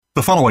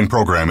The following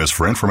program is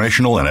for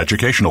informational and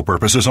educational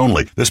purposes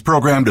only. This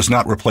program does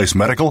not replace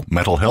medical,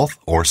 mental health,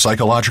 or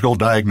psychological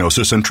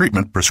diagnosis and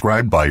treatment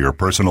prescribed by your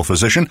personal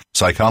physician,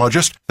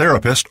 psychologist,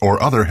 therapist,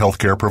 or other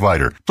healthcare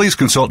provider. Please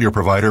consult your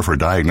provider for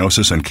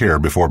diagnosis and care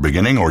before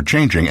beginning or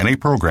changing any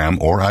program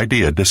or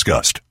idea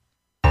discussed.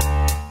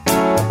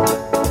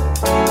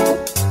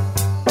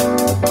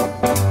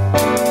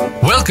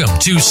 Welcome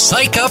to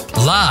Psych Up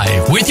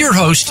Live with your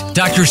host,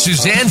 Dr.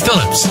 Suzanne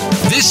Phillips.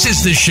 This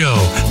is the show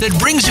that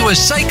brings you a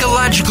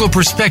psychological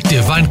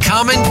perspective on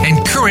common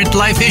and current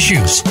life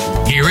issues.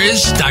 Here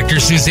is Dr.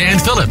 Suzanne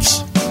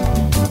Phillips.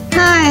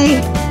 Hi,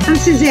 I'm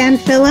Suzanne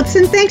Phillips,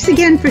 and thanks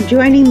again for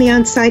joining me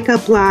on Psych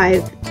Up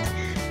Live.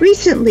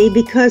 Recently,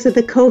 because of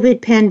the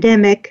COVID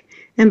pandemic,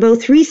 and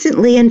both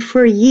recently and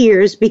for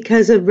years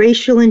because of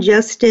racial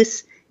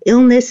injustice,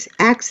 illness,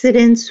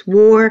 accidents,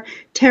 war,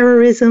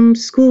 terrorism,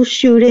 school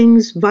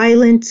shootings,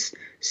 violence,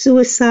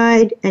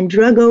 suicide, and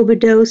drug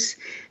overdose,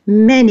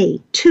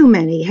 many, too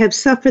many, have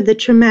suffered the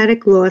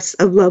traumatic loss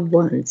of loved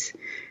ones.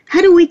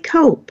 How do we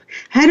cope?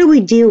 How do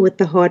we deal with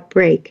the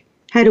heartbreak?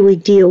 How do we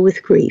deal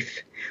with grief?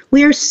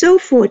 We are so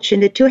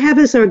fortunate to have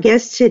as our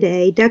guest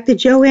today Dr.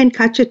 Joanne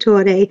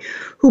Cacciatore,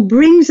 who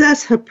brings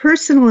us her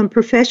personal and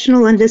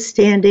professional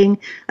understanding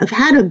of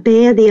how to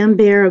bear the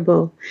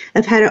unbearable,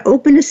 of how to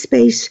open a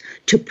space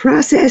to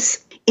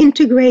process,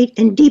 integrate,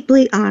 and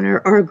deeply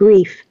honor our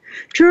grief.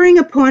 Drawing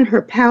upon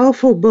her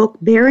powerful book,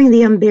 Bearing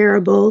the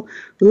Unbearable,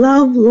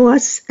 Love,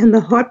 Loss, and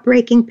the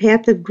Heartbreaking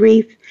Path of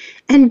Grief,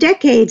 and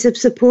decades of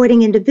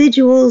supporting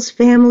individuals,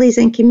 families,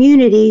 and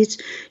communities,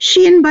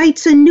 she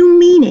invites a new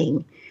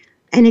meaning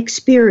and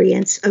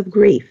experience of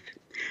grief.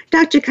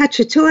 Dr.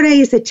 Cacciatore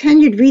is a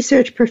tenured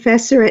research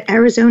professor at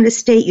Arizona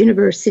State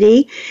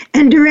University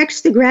and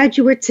directs the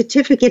graduate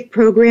certificate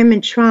program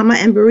in trauma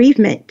and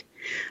bereavement.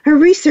 Her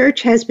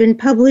research has been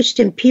published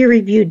in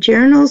peer-reviewed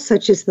journals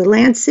such as The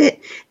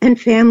Lancet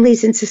and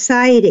Families and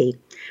Society.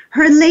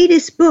 Her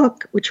latest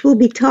book, which we'll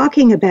be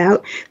talking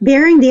about,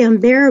 Bearing the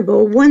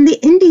Unbearable, won the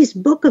Indies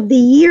Book of the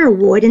Year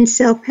Award in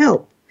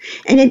Self-Help,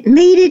 and it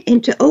made it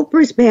into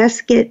Oprah's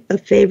basket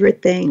of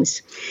favorite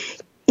things.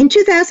 In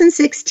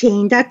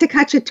 2016, Dr.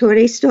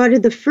 Cacciatore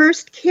started the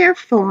first care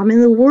farm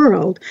in the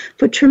world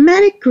for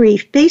traumatic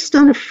grief based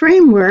on a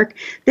framework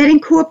that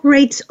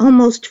incorporates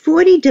almost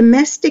 40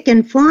 domestic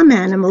and farm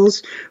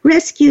animals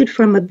rescued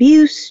from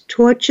abuse,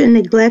 torture,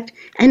 neglect,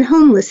 and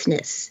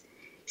homelessness.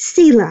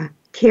 Sila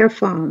Care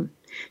Farm.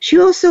 She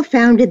also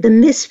founded the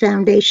Miss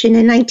Foundation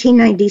in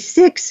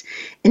 1996,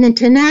 an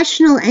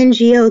international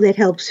NGO that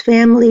helps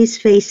families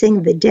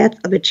facing the death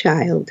of a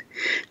child.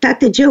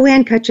 Dr.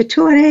 Joanne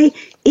Cacciatore,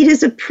 it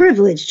is a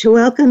privilege to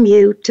welcome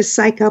you to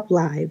Psych Up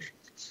Live.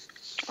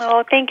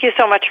 Oh, thank you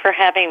so much for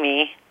having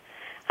me.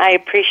 I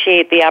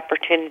appreciate the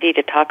opportunity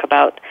to talk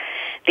about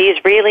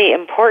these really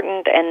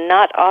important and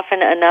not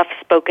often enough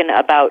spoken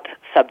about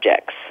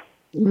subjects.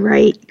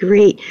 Right,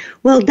 great.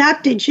 Well,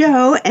 Dr.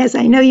 Joe, as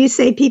I know you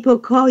say people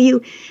call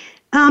you,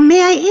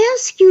 may I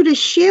ask you to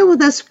share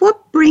with us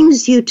what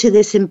brings you to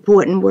this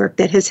important work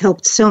that has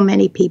helped so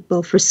many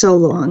people for so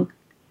long?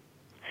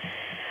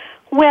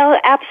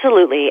 Well,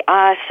 absolutely.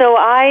 So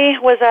I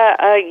was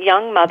a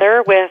young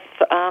mother with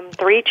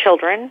 3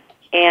 children,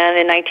 and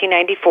in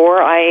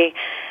 1994 I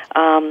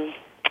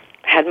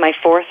had my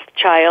 4th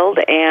child,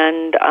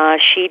 and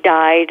she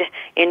died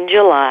in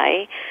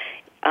July.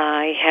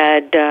 I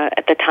had,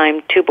 at the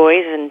time, 2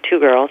 boys and 2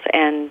 girls,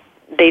 and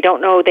they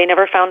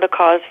never found a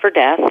cause for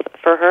death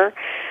for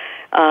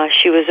her.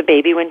 She was a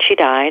baby when she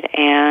died,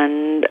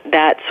 and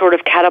that sort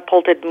of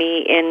catapulted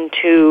me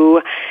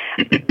into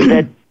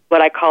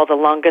what I call the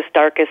longest,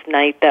 darkest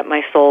night that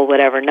my soul would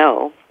ever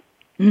know.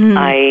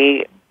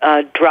 I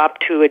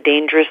dropped to a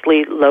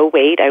dangerously low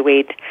weight. I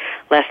weighed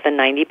less than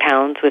 90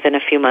 pounds within a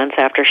few months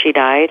after she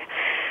died.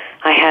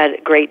 I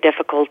had great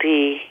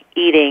difficulty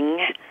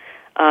eating,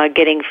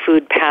 getting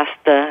food past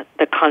the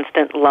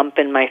constant lump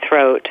in my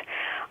throat.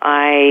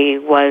 I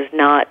was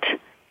not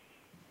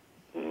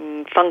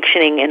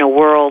functioning in a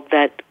world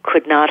that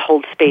could not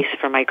hold space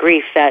for my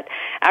grief. That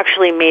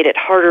actually made it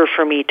harder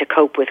for me to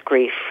cope with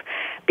grief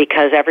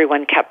because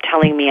everyone kept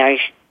telling me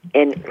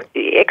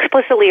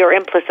explicitly or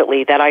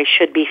implicitly that I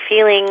should be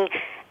feeling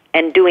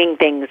and doing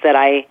things that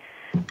I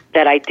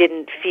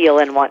didn't feel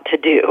and want to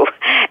do.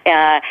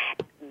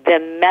 The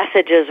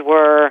messages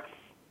were,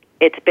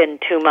 it's been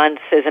 2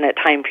 months, isn't it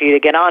time for you to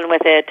get on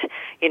with it?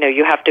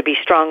 You have to be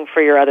strong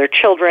for your other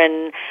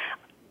children.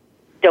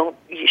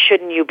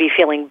 Shouldn't you be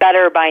feeling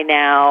better by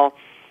now?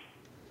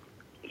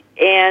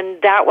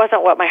 And that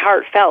wasn't what my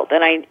heart felt.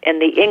 And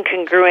the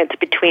incongruence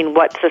between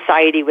what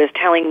society was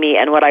telling me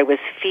and what I was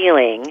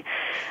feeling,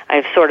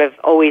 I've sort of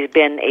always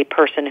been a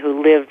person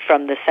who lived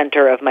from the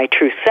center of my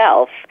true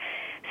self.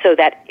 So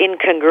that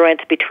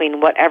incongruence between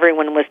what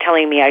everyone was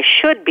telling me I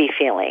should be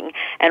feeling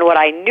and what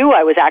I knew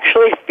I was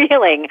actually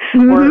feeling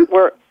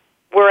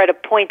were at a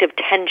point of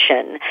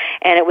tension.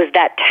 And it was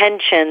that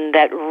tension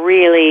that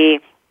really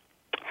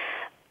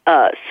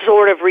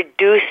sort of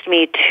reduced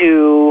me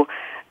to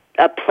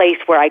a place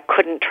where I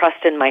couldn't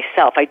trust in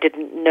myself. I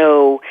didn't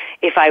know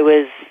if I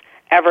was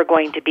ever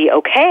going to be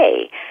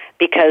okay,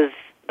 because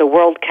the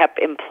world kept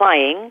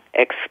implying,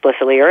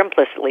 explicitly or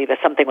implicitly, that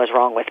something was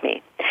wrong with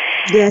me.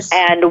 Yes.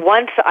 And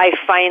once I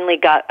finally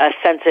got a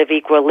sense of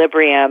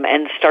equilibrium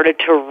and started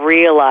to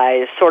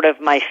realize, sort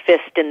of my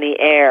fist in the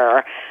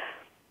air,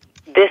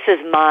 this is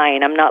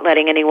mine. I'm not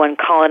letting anyone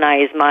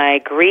colonize my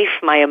grief,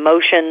 my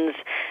emotions,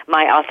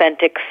 my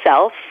authentic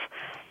self.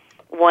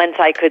 Once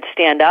I could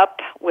stand up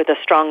with a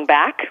strong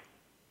back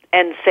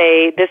and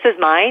say, this is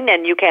mine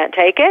and you can't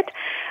take it,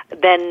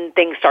 then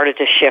things started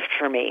to shift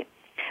for me.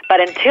 But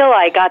until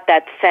I got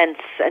that sense,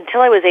 until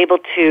I was able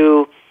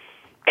to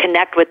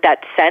connect with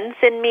that sense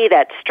in me,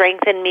 that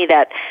strength in me,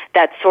 that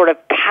sort of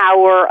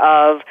power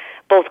of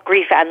both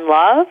grief and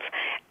love,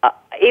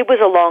 it was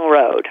a long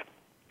road.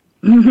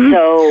 Mm-hmm.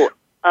 So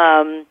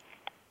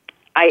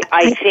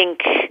I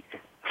think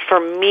for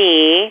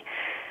me,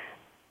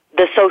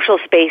 the social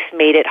space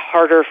made it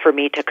harder for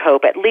me to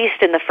cope, at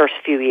least in the first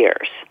few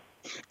years.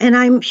 And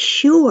I'm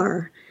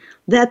sure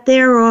that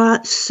there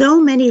are so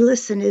many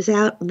listeners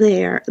out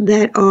there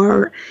that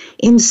are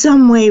in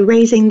some way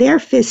raising their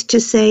fist to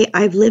say,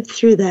 I've lived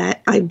through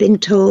that, I've been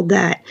told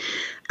that.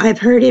 I've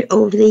heard it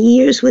over the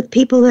years with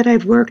people that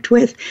I've worked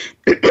with,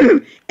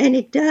 and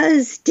it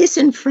does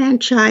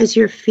disenfranchise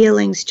your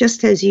feelings,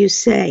 just as you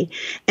say.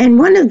 And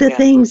one of the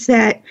things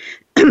that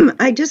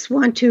I just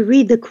want to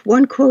read, the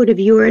one quote of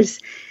yours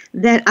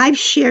that I've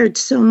shared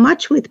so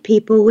much with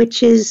people,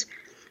 which is,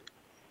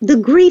 the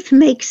grief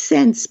makes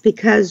sense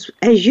because,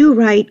 as you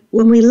write,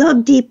 when we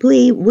love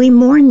deeply, we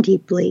mourn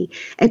deeply.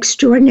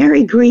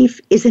 Extraordinary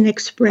grief is an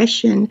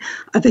expression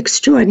of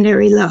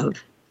extraordinary love.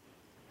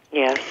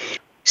 Yes.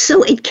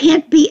 So it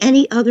can't be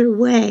any other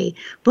way.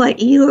 But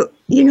you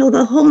know,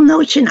 the whole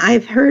notion,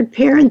 I've heard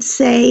parents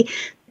say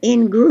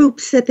in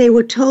groups that they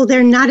were told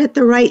they're not at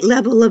the right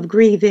level of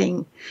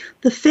grieving.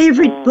 The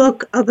favorite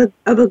book of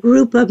a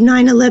group of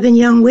 9/11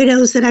 young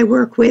widows that I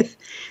work with,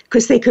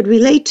 because they could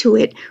relate to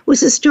it,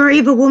 was a story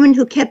of a woman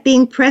who kept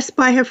being pressed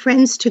by her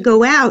friends to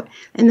go out.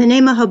 And the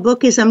name of her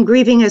book is I'm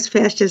Grieving as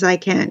Fast as I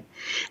Can.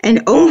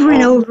 And over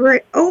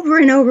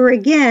and over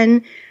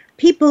again,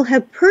 people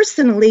have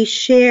personally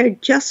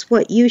shared just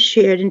what you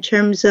shared in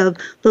terms of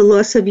the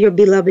loss of your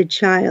beloved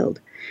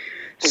child.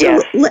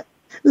 So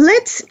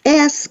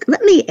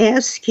let me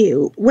ask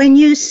you, when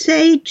you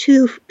say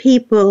to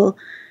people,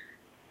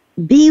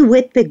 be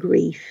with the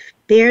grief,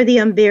 bear the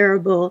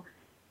unbearable,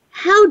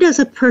 how does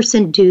a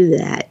person do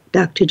that,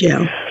 Dr.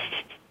 Jo?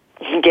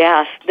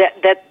 Yes,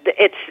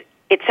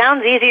 it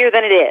sounds easier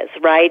than it is,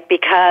 right?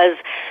 Because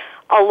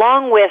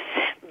along with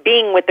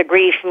being with the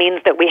grief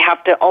means that we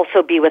have to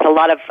also be with a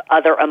lot of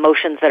other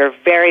emotions that are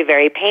very,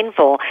 very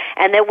painful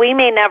and that we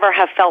may never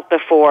have felt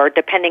before,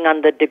 depending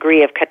on the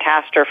degree of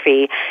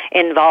catastrophe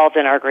involved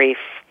in our grief,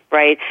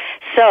 right?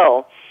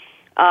 So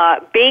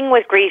being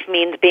with grief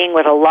means being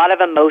with a lot of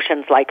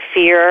emotions like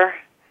fear,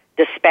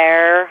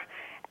 despair,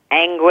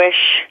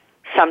 anguish,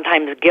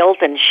 sometimes guilt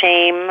and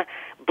shame,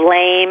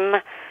 blame,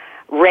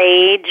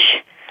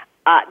 rage.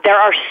 There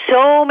are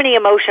so many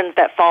emotions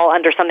that fall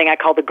under something I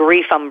call the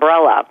grief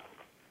umbrella.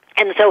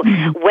 And so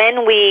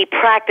when we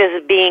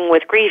practice being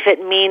with grief,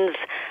 it means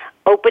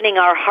opening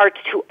our hearts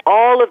to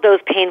all of those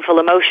painful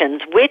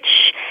emotions,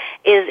 which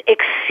is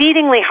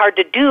exceedingly hard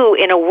to do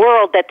in a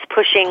world that's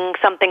pushing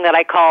something that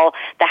I call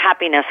the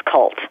happiness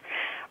cult.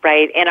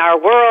 Right? In our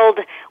world,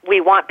 we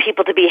want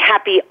people to be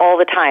happy all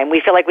the time. We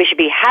feel like we should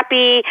be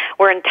happy.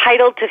 We're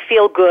entitled to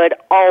feel good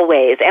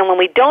always. And when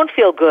we don't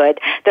feel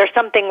good, there's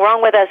something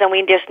wrong with us and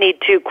we just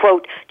need to,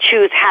 quote,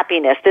 choose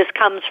happiness. This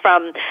comes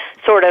from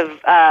sort of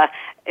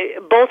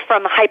both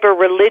from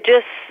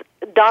hyper-religious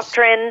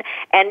doctrine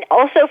and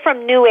also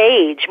from New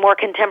Age, more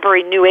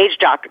contemporary New Age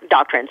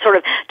doctrine. Sort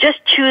of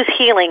just choose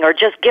healing or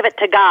just give it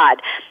to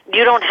God.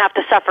 You don't have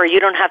to suffer. You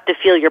don't have to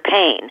feel your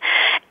pain.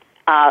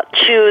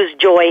 Choose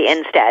joy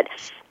instead.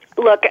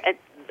 Look,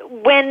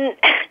 when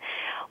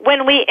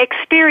we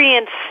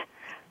experience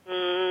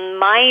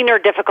minor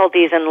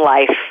difficulties in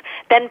life,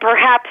 then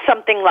perhaps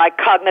something like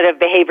cognitive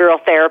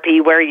behavioral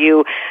therapy, where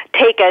you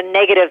take a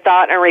negative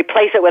thought and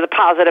replace it with a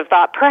positive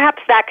thought,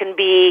 perhaps that can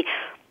be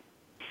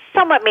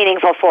somewhat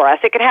meaningful for us.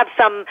 It could have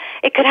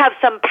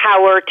some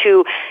power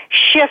to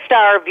shift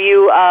our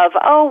view of,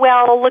 oh,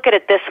 well, look at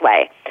it this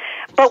way.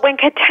 But when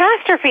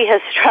catastrophe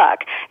has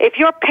struck, if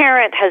your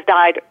parent has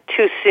died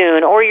too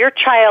soon, or your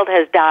child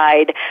has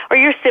died, or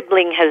your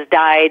sibling has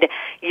died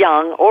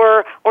young,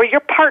 or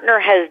your partner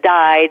has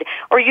died,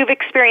 or you've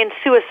experienced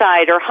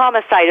suicide or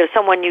homicide of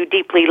someone you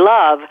deeply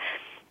love,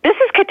 this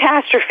is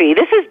catastrophe.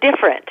 This is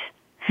different.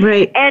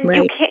 Right. And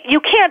right. you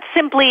can't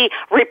simply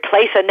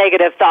replace a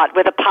negative thought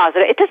with a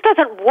positive. It just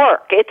doesn't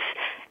work.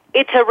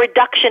 It's a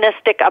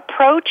reductionistic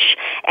approach,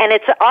 and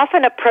it's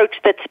often an approach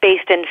that's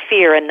based in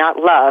fear and not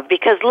love,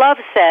 because love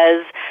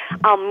says,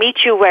 I'll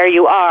meet you where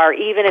you are,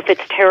 even if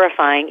it's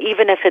terrifying,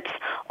 even if it's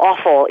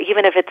awful,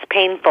 even if it's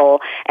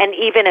painful, and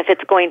even if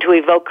it's going to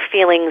evoke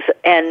feelings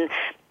and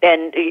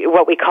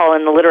what we call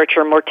in the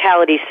literature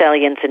mortality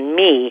salience in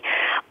me.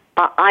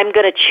 I'm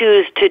going to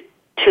choose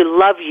to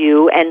love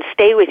you and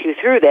stay with you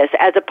through this,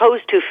 as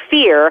opposed to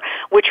fear,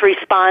 which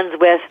responds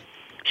with,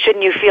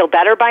 shouldn't you feel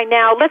better by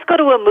now? Let's go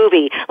to a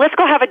movie. Let's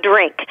go have a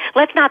drink.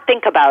 Let's not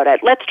think about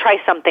it. Let's try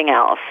something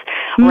else,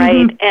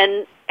 right?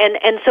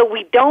 And so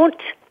we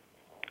don't,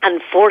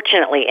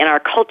 unfortunately, in our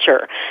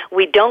culture,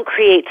 we don't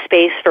create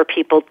space for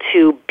people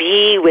to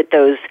be with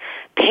those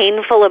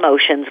painful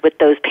emotions, with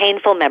those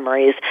painful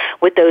memories,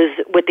 with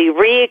the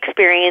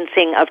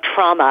re-experiencing of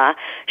trauma,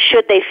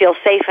 should they feel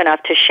safe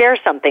enough to share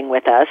something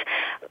with us.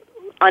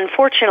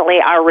 Unfortunately,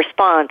 our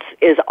response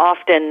is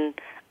often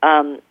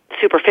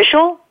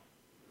superficial,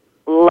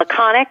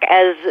 laconic,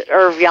 as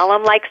Irv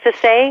Yalom likes to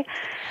say,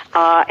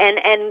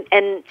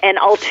 and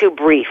all too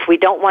brief. We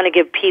don't want to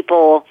give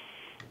people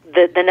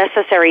the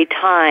necessary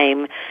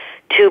time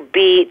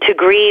to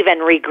grieve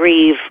and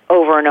re-grieve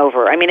over and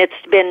over. I mean, it's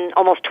been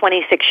almost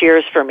 26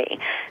 years for me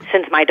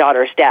since my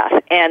daughter's death,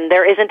 and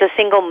there isn't a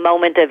single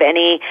moment of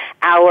any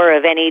hour,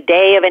 of any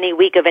day, of any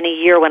week, of any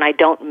year when I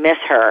don't miss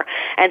her.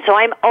 And so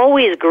I'm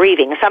always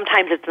grieving.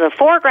 Sometimes it's in the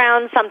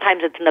foreground,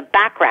 sometimes it's in the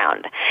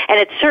background, and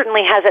it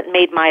certainly hasn't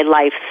made my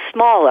life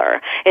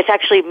smaller. It's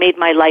actually made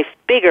my life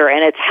bigger,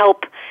 and it's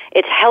helped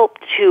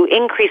to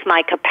increase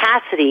my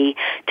capacity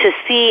to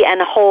see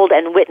and hold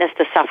and witness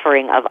the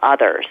suffering of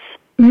others.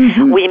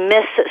 Mm-hmm.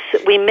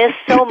 We miss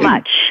so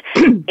much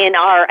in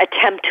our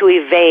attempt to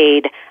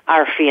evade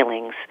our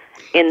feelings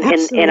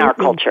in our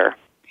culture.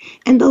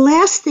 And the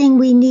last thing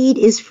we need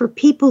is for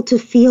people to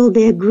feel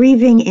they're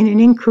grieving in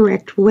an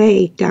incorrect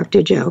way,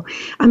 Dr. Jo.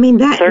 I mean,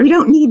 we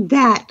don't need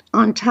that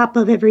on top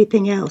of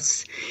everything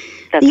else.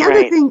 That's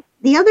right.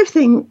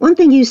 One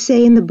thing you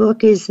say in the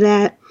book is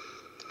that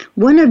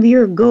one of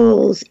your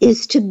goals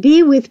is to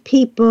be with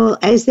people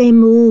as they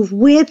move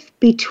with,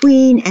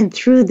 between, and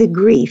through the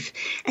grief.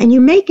 And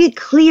you make it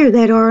clear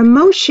that our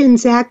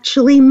emotions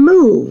actually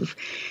move,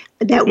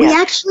 that we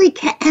actually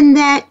can, and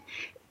that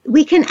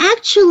we can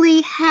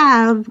actually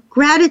have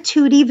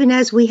gratitude even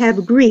as we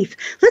have grief.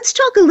 Let's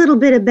talk a little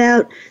bit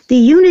about the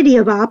unity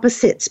of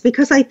opposites,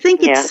 because I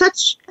think it's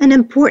such an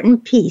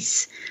important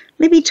piece.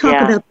 Maybe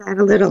talk about that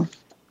a little.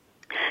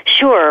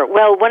 Sure.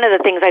 Well, one of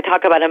the things I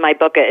talk about in my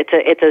book,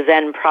 it's a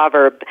Zen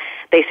proverb.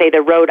 They say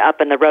the road up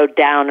and the road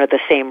down are the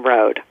same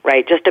road,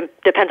 right? Just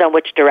depends on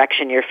which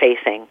direction you're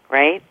facing,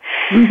 right?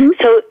 Mm-hmm.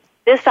 So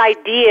this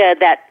idea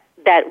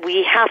that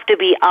we have to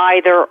be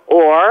either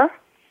or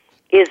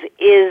is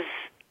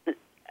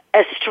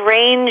a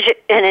strange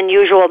and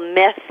unusual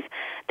myth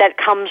that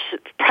comes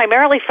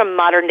primarily from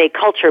modern-day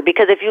culture,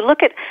 because if you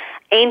look at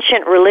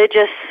ancient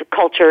religious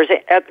cultures,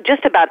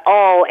 just about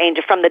all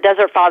ancient, from the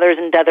Desert Fathers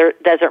and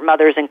Desert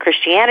Mothers in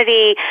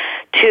Christianity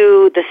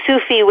to the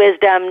Sufi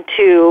wisdom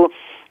to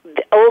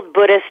the old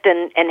Buddhist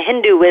and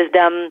Hindu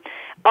wisdom,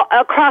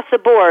 across the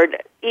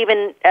board,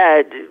 even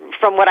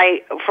from what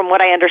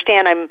I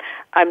understand,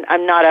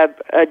 I'm not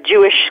a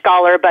Jewish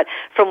scholar, but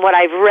from what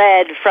I've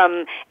read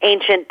from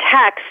ancient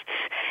texts,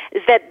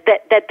 is that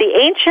the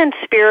ancient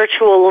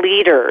spiritual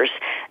leaders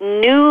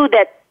knew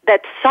that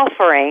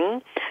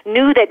suffering,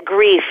 knew that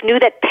grief, knew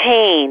that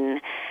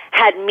pain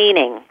had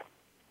meaning.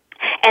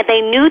 And they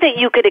knew that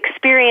you could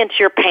experience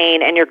your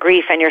pain and your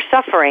grief and your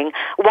suffering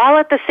while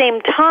at the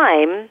same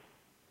time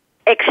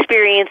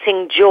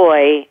experiencing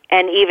joy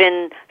and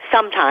even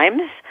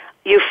sometimes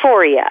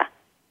euphoria.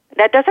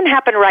 That doesn't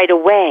happen right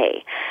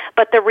away.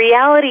 But the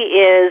reality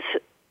is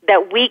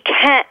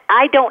that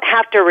I don't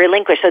have to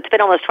relinquish, so it's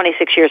been almost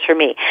 26 years for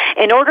me.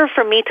 In order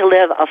for me to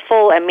live a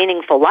full and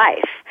meaningful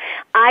life,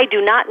 I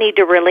do not need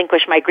to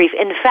relinquish my grief.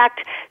 In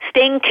fact,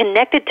 staying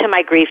connected to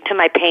my grief, to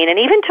my pain, and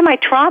even to my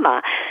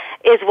trauma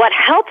is what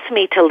helps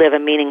me to live a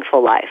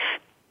meaningful life.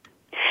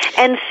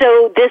 And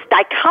so this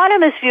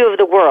dichotomous view of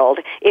the world,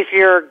 if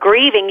you're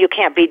grieving, you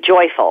can't be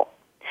joyful.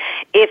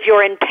 If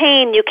you're in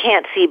pain, you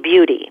can't see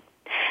beauty.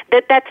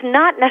 That's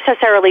not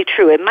necessarily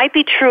true. It might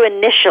be true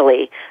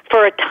initially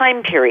for a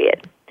time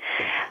period.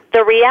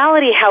 The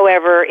reality,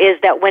 however, is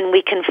that when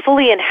we can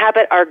fully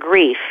inhabit our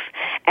grief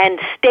and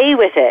stay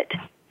with it,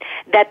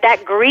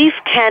 that grief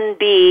can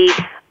be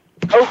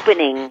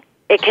opening.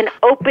 It can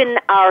open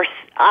our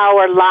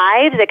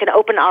lives, it can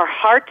open our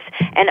hearts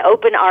and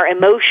open our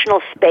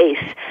emotional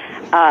space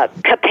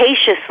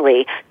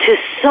capaciously to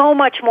so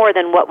much more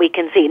than what we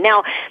can see.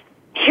 Now,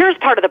 here's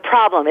part of the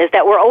problem, is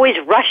that we're always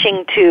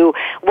rushing to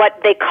what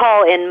they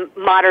call in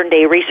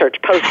modern-day research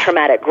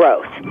post-traumatic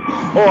growth,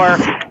 or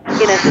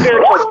in a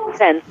spiritual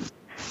sense,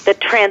 the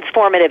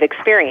transformative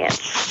experience.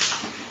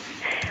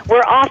 We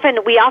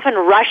often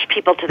rush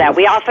people to that.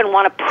 We often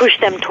want to push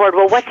them toward,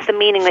 well, what's the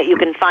meaning that you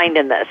can find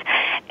in this?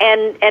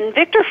 And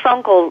Viktor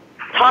Frankl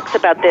talks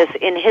about this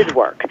in his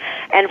work.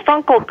 And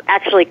Frankl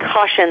actually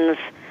cautions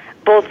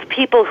both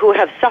people who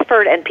have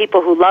suffered and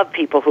people who love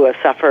people who have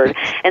suffered,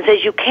 and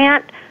says you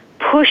can't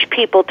push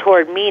people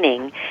toward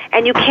meaning,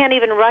 and you can't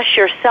even rush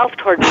yourself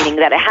toward meaning,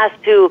 that it has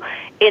to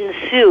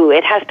ensue,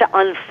 it has to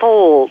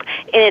unfold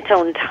in its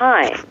own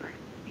time.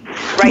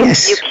 Right?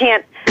 Yes. You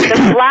can't,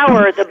 the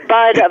flower, the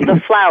bud of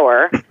the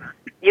flower,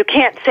 you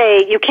can't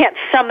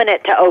summon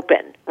it to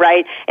open,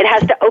 right? It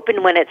has to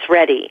open when it's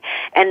ready.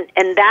 And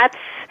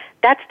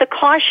That's the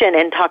caution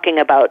in talking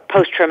about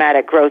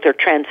post-traumatic growth or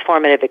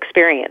transformative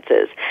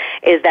experiences,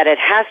 is that it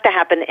has to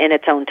happen in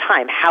its own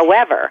time.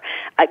 However,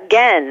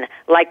 again,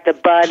 like the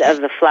bud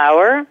of the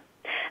flower,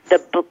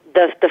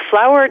 the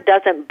flower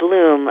doesn't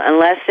bloom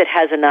unless it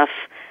has enough,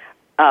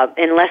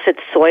 unless its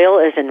soil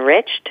is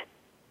enriched,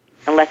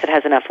 unless it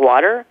has enough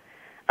water,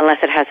 unless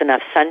it has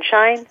enough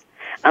sunshine,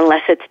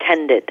 unless it's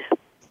tended.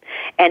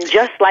 And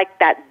just like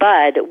that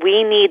bud,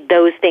 we need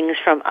those things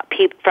from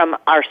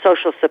our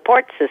social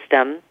support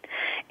system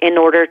in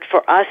order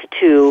for us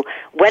to,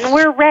 when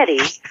we're ready,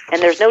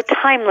 and there's no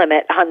time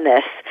limit on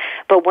this,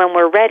 but when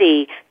we're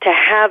ready to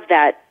have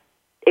that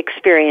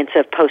experience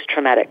of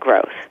post-traumatic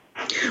growth.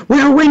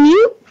 Well,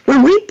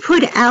 when we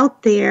put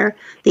out there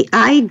the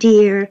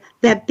idea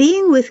that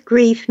being with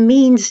grief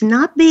means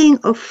not being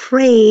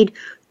afraid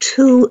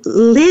to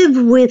live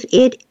with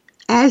it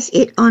as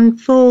it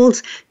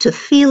unfolds, to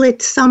feel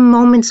it some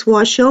moments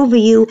wash over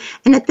you,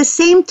 and at the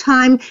same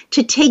time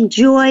to take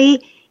joy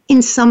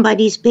in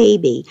somebody's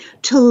baby,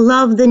 to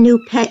love the new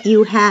pet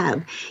you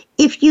have.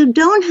 If you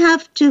don't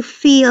have to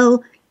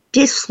feel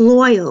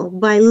disloyal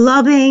by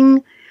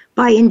loving,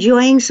 by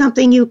enjoying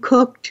something you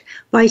cooked,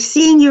 by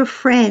seeing your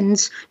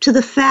friends, to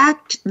the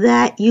fact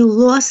that you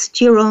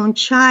lost your own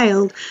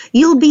child,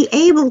 you'll be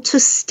able to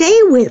stay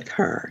with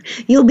her.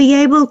 You'll be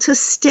able to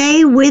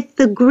stay with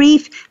the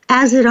grief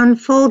as it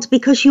unfolds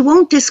because you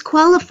won't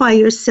disqualify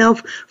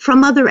yourself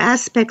from other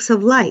aspects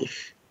of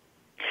life.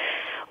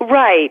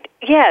 Right.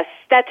 Yes,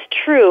 that's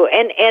true.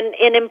 And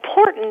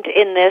important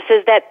in this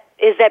is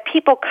that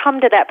people come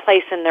to that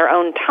place in their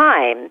own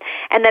time,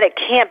 and that it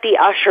can't be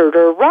ushered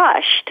or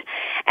rushed.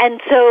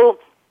 And so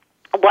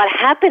what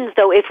happens,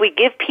 though, if we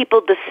give people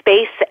the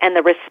space and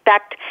the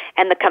respect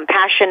and the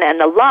compassion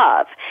and the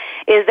love,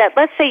 is that,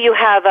 let's say you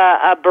have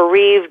a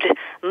bereaved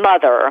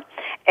mother,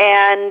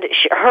 and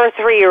her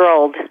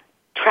 3-year-old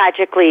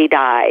tragically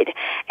died,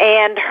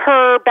 and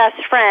her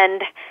best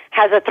friend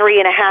has a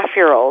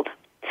 3.5-year-old.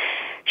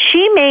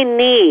 She may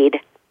need,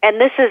 and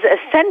this is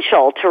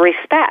essential to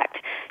respect,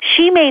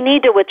 she may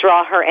need to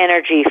withdraw her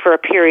energy for a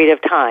period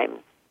of time.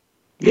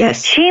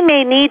 Yes. She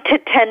may need to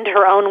tend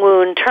her own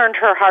wound, turn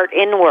her heart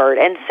inward,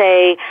 and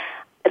say,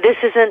 this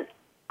isn't,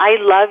 I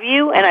love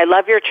you and I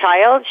love your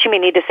child. She may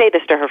need to say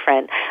this to her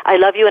friend. I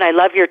love you and I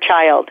love your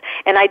child,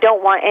 and I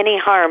don't want any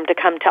harm to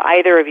come to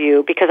either of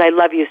you because I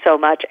love you so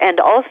much. And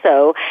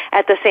also,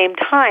 at the same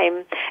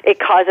time, it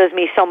causes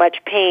me so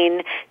much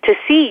pain to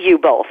see you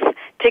both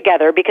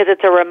together because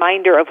it's a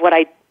reminder of what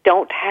I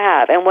don't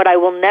have and what I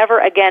will never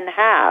again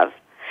have.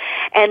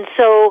 And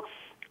so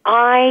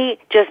I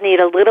just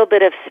need a little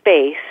bit of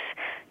space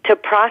to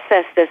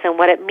process this and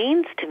what it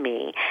means to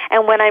me.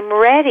 And when I'm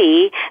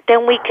ready,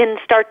 then we can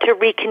start to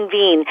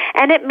reconvene.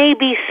 And it may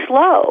be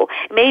slow.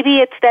 Maybe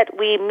it's that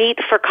we meet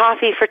for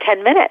coffee for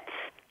 10 minutes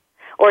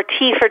or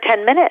tea for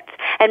 10 minutes.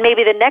 And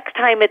maybe the next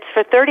time it's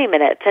for 30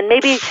 minutes. And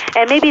maybe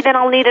then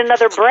I'll need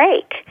another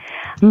break.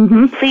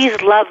 Mm-hmm.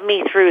 Please love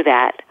me through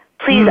that.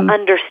 Please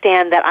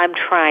understand that I'm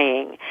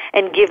trying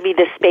and give me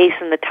the space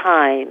and the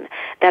time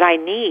that I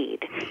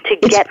need to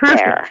get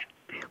there.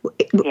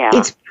 Yeah.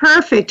 It's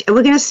perfect.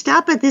 We're going to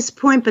stop at this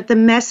point, but the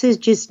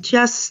message is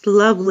just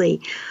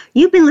lovely.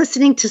 You've been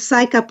listening to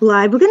Psych Up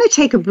Live. We're going to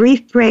take a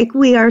brief break.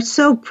 We are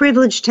so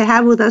privileged to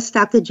have with us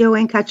Dr.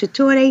 Joanne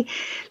Cacciatore.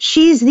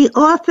 She's the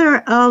author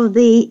of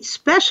the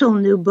special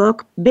new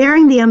book,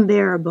 Bearing the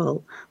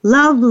Unbearable,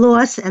 Love,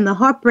 Loss, and the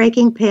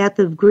Heartbreaking Path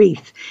of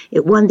Grief.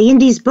 It won the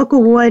Indies Book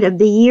Award of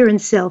the Year in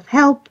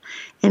Self-Help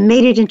and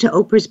made it into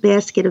Oprah's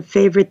basket of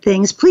favorite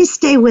things. Please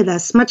stay with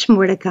us. Much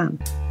more to come.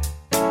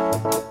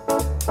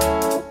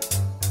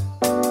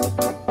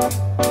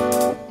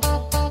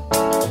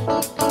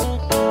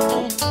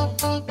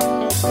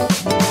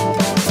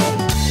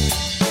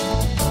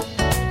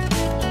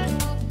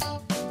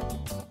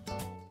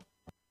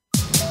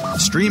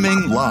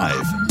 Streaming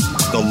live,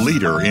 the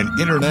leader in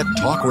Internet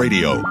talk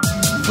radio,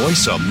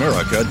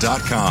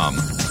 voiceamerica.com.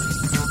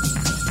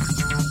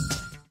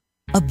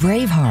 A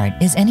brave heart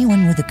is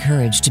anyone with the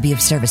courage to be of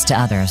service to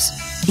others.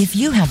 If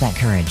you have that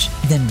courage,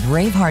 then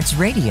Brave Hearts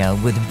Radio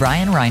with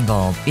Brian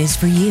Reinbold is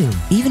for you.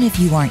 Even if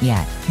you aren't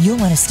yet, you'll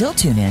want to still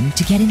tune in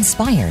to get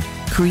inspired,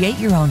 create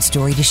your own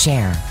story to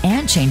share,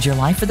 and change your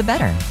life for the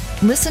better.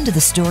 Listen to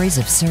the stories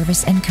of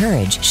service and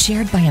courage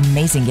shared by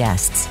amazing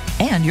guests,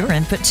 and your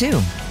input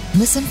too.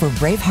 Listen for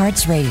Brave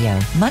Hearts Radio,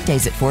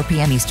 Mondays at 4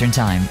 p.m. Eastern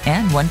Time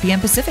and 1 p.m.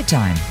 Pacific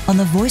Time on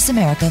the Voice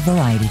America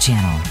Variety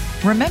Channel.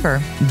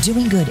 Remember,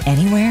 doing good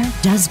anywhere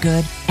does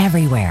good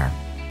everywhere.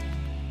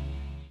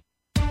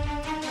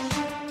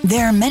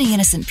 There are many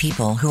innocent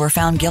people who are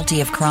found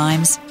guilty of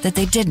crimes that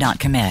they did not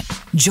commit.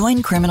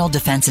 Join criminal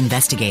defense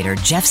investigator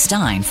Jeff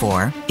Stein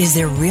for Is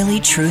There Really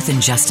Truth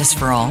and Justice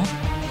for All?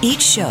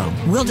 Each show,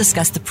 we'll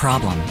discuss the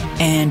problem,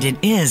 and it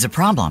is a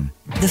problem.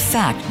 The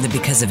fact that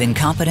because of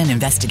incompetent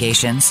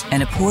investigations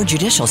and a poor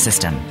judicial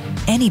system,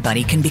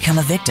 anybody can become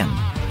a victim.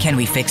 Can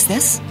we fix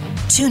this?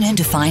 Tune in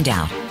to find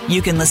out.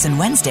 You can listen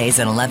Wednesdays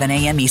at 11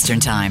 a.m.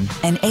 Eastern Time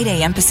and 8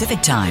 a.m.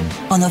 Pacific Time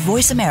on the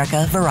Voice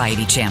America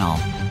Variety Channel.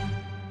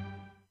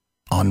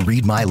 On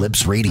Read My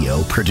Lips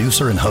Radio,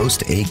 producer and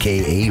host,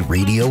 aka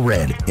Radio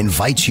Red,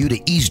 invites you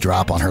to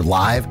eavesdrop on her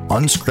live,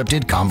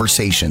 unscripted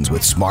conversations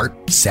with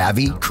smart,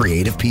 savvy,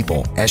 creative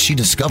people as she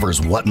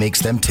discovers what makes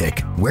them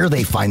tick, where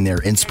they find their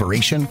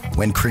inspiration,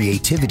 when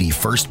creativity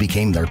first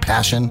became their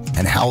passion,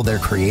 and how their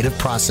creative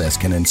process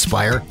can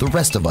inspire the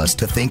rest of us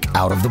to think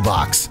out of the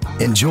box.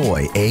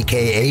 Enjoy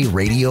aka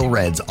Radio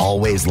Red's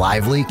always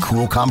lively,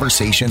 cool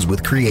conversations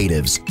with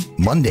creatives.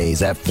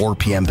 Mondays at 4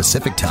 p.m.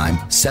 Pacific Time,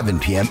 7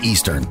 p.m.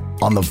 Eastern,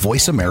 on the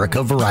Voice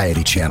America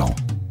Variety Channel.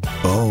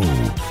 Oh,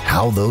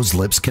 how those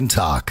lips can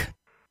talk.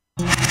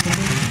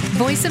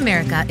 Voice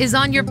America is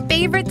on your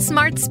favorite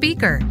smart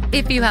speaker.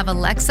 If you have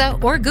Alexa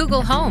or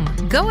Google Home,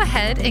 go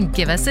ahead and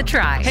give us a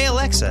try. Hey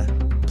Alexa,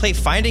 play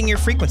Finding Your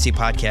Frequency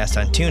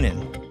podcast on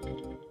TuneIn.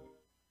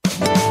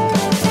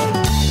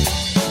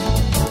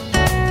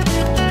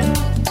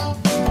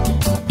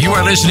 You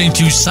are listening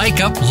to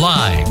Psych Up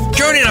Live.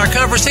 Join in our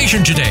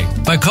conversation today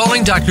by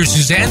calling Dr.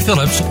 Suzanne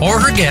Phillips or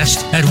her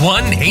guest at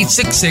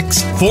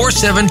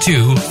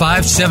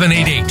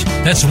 1-866-472-5788.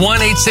 That's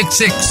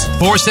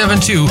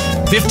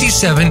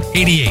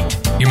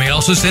 1-866-472-5788. You may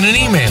also send an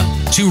email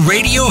to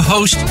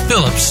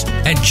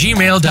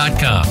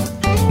radiohostphillips@gmail.com.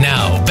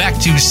 Now, back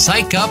to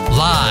Psych Up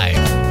Live.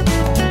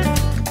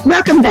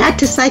 Welcome back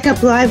to Psych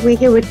Up Live. We're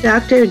here with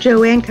Dr.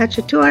 Joanne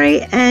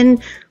Cacciatore, and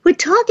we're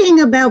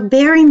talking about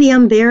bearing the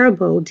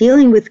unbearable,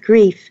 dealing with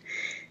grief.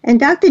 And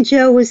Dr.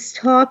 Jo was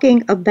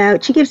talking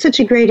about, she gives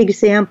such a great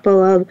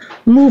example of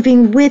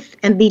moving with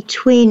and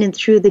between and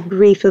through the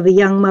grief of a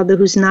young mother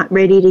who's not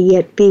ready to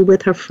yet be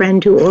with her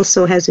friend who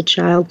also has a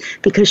child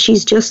because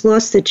she's just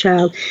lost a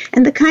child.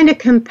 And the kind of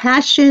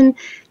compassion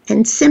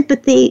and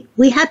sympathy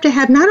we have to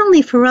have not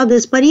only for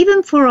others, but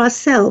even for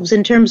ourselves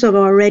in terms of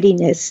our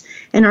readiness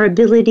and our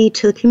ability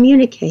to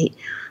communicate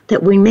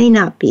that we may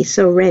not be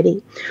so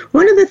ready.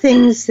 One of the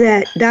things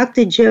that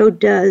Dr. Jo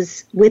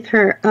does with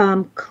her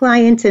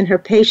clients and her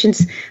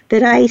patients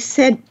that I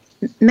said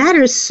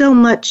matters so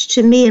much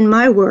to me in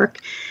my work,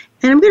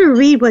 and I'm going to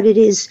read what it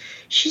is.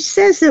 She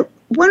says that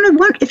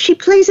if she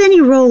plays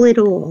any role at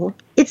all,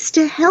 it's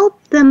to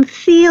help them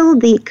feel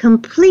the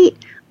complete,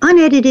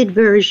 unedited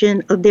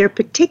version of their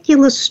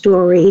particular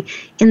story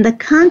in the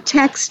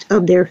context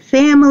of their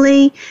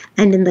family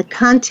and in the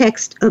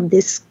context of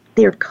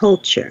their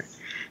culture.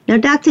 Now,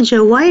 Dr.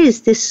 Jo, why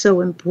is this so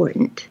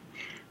important?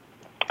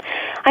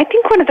 I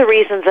think one of the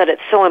reasons that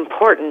it's so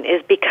important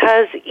is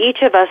because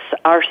each of us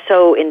are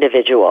so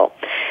individual.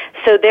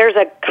 So there's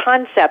a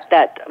concept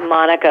that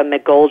Monica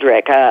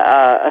McGoldrick,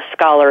 a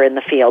scholar in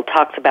the field,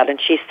 talks about,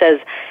 and she says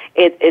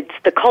it's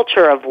the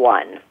culture of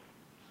one,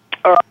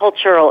 or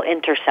cultural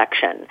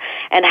intersection,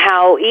 and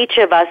how each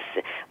of us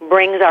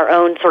brings our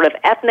own sort of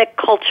ethnic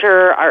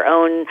culture, our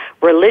own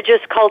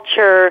religious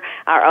culture,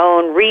 our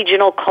own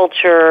regional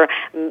culture,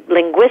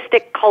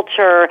 linguistic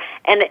culture,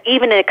 and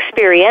even an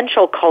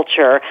experiential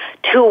culture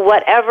to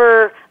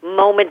whatever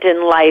moment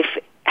in life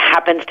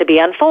happens to be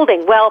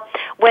unfolding. Well,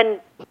 when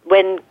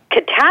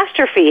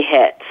catastrophe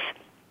hits,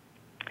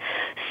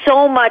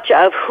 so much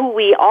of who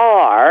we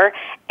are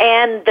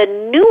and the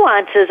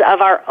nuances of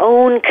our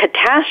own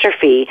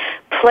catastrophe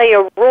play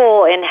a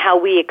role in how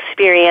we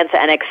experience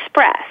and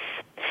express.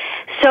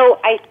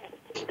 So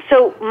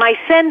my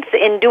sense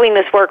in doing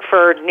this work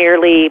for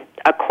nearly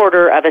a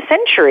quarter of a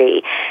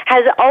century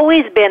has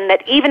always been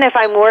that even if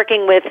I'm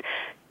working with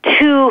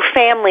two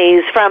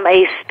families from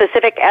a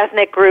specific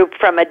ethnic group,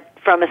 from a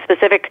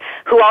specific,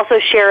 who also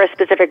share a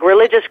specific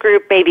religious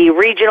group, maybe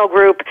regional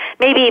group,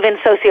 maybe even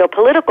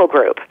socio-political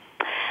group,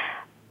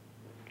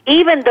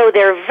 even though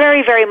they're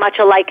very, very much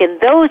alike in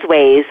those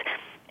ways,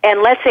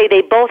 and let's say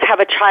they both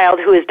have a child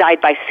who has died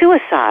by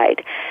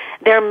suicide,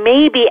 there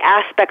may be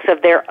aspects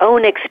of their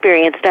own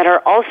experience that are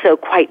also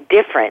quite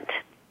different.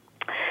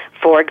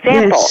 For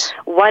example,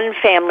 one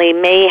family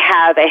may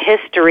have a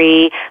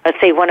history, let's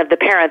say one of the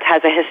parents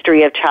has a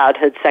history of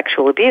childhood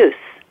sexual abuse.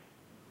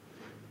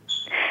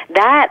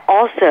 That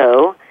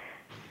also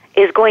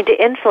is going to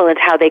influence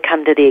how they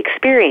come to the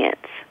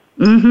experience.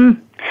 Mm-hmm.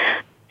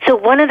 So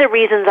one of the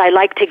reasons I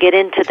like to get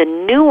into the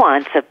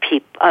nuance of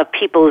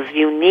people's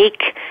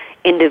unique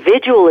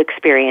individual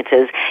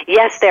experiences,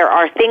 yes, there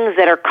are things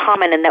that are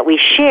common and that we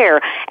share,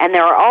 and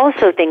there are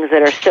also things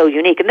that are so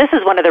unique. And this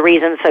is one of the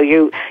reasons, so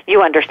you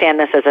understand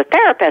this as a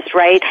therapist,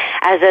 right?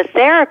 As a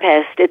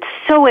therapist, it's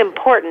so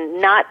important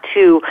not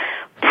to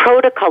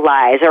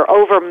protocolize or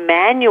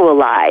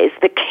over-manualize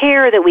the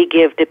care that we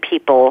give to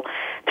people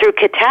through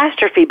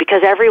catastrophe,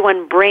 because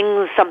everyone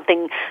brings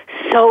something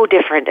so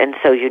different and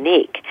so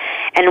unique.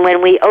 And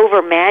when we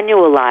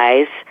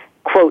over-manualize,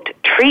 quote,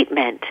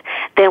 treatment,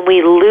 then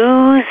we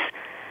lose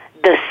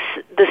the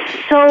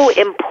so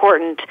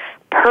important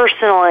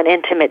personal and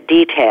intimate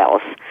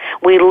details.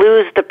 We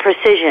lose the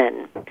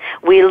precision.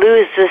 We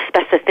lose the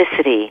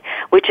specificity,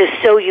 which is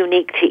so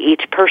unique to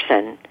each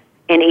person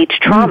in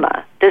each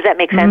trauma. Does that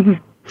make sense?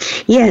 Mm-hmm.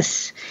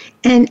 Yes.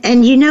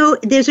 And you know,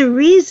 there's a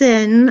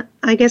reason,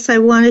 I guess I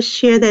want to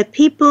share, that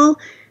people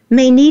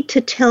may need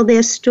to tell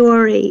their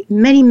story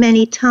many,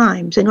 many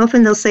times. And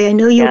often they'll say, I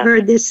know you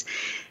heard this.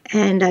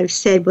 And I've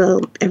said,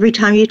 well, every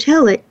time you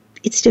tell it,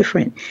 it's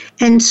different.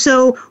 And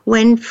so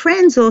when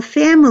friends or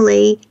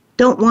family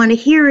don't want to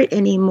hear it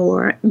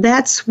anymore,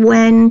 that's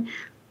when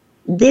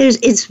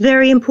it's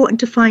very important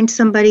to find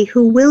somebody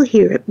who will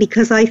hear it,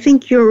 because I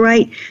think you're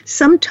right.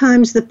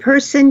 Sometimes the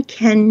person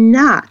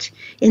cannot,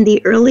 in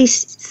the early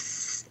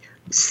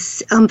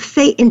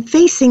in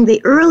facing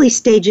the early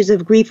stages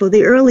of grief or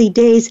the early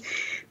days,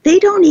 they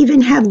don't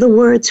even have the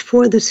words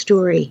for the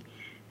story.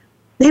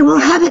 They will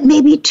have it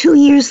maybe 2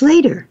 years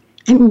later,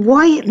 and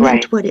why it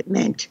meant what it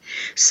meant.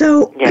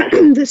 So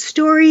the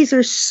stories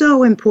are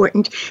so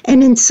important.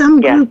 And in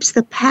some groups,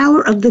 the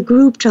power of the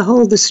group to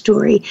hold the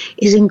story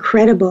is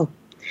incredible.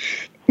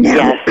 Now,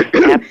 yes,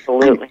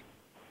 absolutely.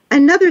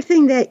 Another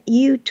thing that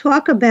you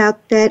talk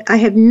about that I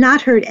have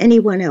not heard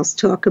anyone else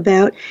talk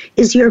about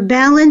is you're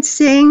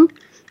balancing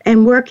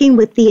and working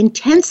with the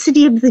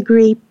intensity of the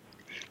grief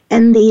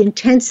and the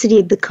intensity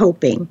of the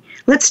coping.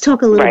 Let's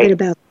talk a little bit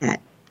about that.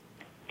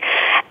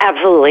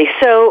 Absolutely.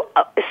 So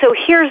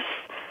here's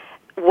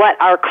what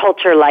our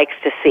culture likes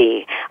to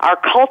see. Our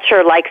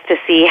culture likes to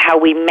see how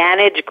we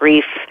manage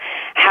grief,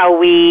 how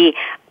we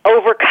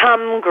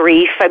overcome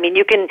grief. I mean,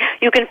 you can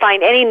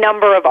find any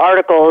number of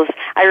articles.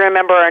 I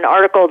remember an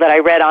article that I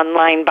read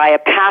online by a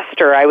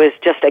pastor. I was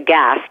just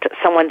aghast.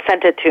 Someone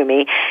sent it to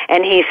me,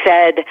 and he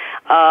said,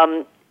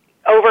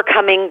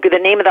 the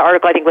name of the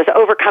article, I think, was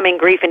Overcoming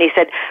Grief, and he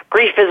said,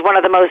 grief is one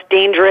of the most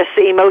dangerous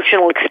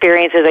emotional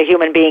experiences a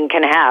human being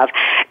can have.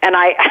 And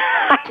I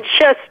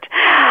just,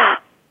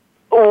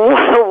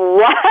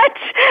 what?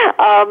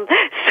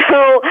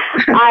 So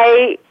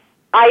I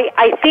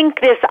think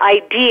this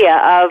idea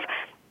of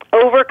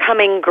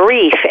overcoming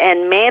grief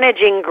and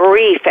managing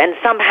grief and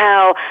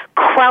somehow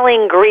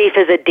quelling grief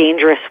is a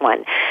dangerous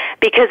one.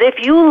 Because if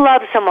you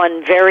love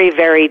someone very,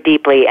 very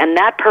deeply and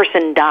that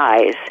person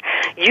dies,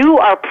 you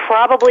are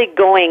probably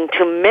going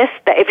to miss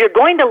that. If you're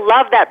going to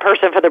love that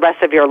person for the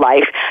rest of your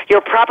life,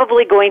 you're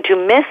probably going to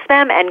miss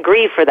them and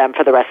grieve for them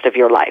for the rest of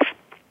your life.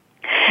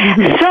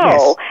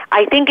 So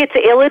I think it's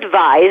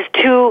ill-advised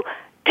to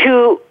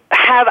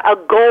have a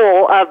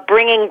goal of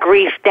bringing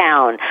grief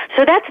down.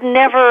 So that's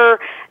never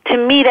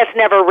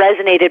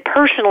resonated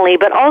personally,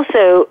 but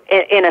also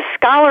in a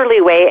scholarly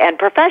way and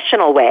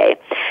professional way.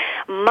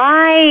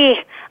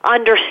 My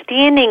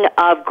understanding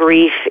of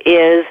grief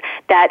is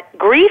that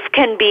grief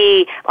can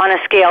be on a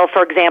scale,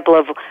 for example,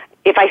 of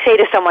if I say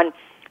to someone,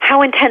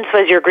 how intense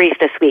was your grief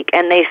this week?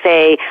 And they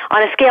say,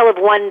 on a scale of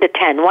 1 to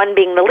 10, 1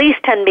 being the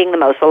least, 10 being the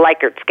most, the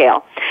Likert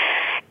scale.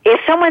 If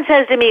someone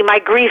says to me, my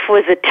grief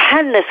was a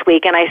 10 this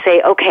week, and I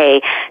say,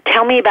 okay,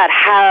 tell me about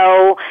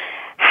how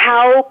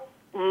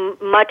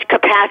much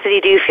capacity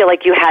do you feel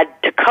like you had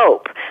to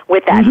cope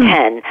with that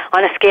 10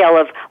 on a scale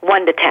of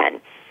 1 to 10?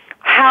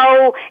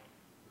 How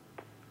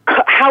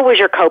was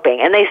your coping?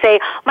 And they say,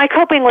 my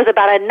coping was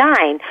about a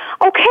 9.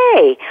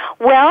 Okay,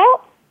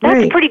 well,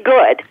 that's pretty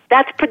good.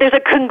 There's a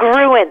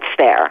congruence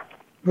there.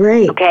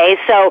 Right. Okay,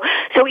 so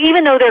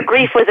even though their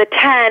grief was a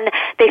 10,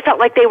 they felt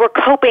like they were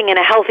coping in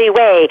a healthy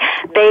way.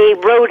 They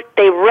wrote,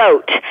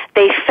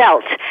 they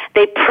felt,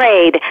 they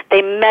prayed,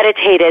 they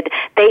meditated,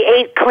 they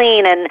ate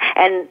clean and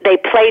they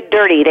played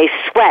dirty, they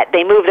sweat,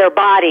 they moved their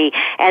body,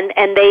 and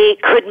they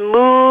could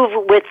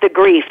move with the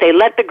grief. They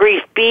let the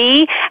grief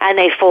be, and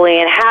they fully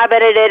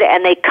inhabited it,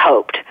 and they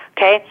coped.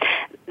 Okay?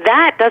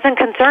 That doesn't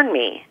concern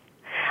me.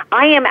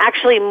 I am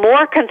actually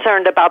more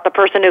concerned about the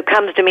person who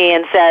comes to me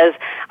and says,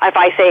 if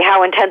I say,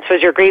 how intense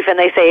was your grief, and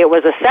they say it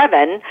was a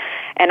 7,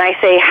 and I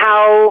say,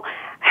 how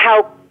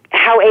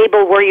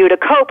able were you to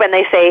cope, and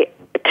they say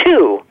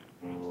 2.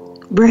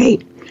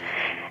 Right.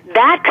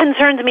 That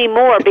concerns me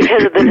more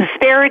because of the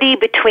disparity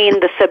between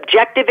the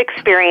subjective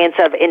experience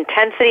of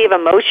intensity of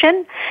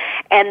emotion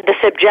and the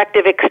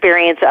subjective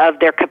experience of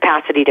their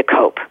capacity to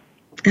cope.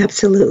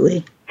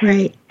 Absolutely.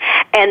 Right.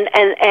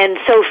 And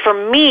so for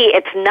me,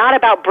 it's not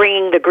about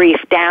bringing the grief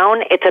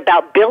down. It's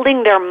about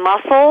building their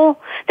muscle,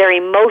 their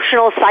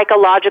emotional,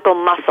 psychological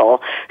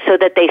muscle, so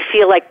that they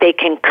feel like they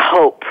can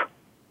cope.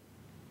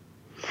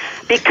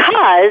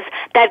 Because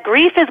that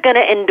grief is going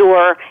to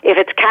endure, if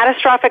it's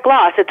catastrophic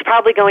loss, it's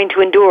probably going to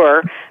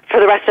endure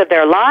for the rest of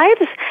their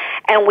lives,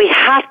 and we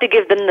have to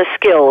give them the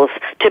skills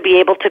to be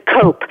able to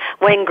cope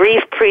when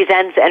grief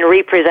presents and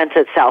represents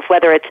itself,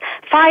 whether it's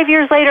 5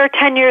 years later,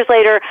 10 years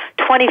later,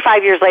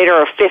 25 years later,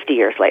 or 50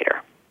 years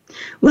later.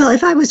 Well,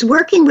 if I was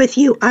working with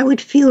you, I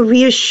would feel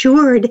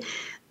reassured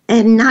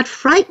and not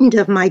frightened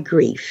of my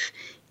grief.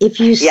 If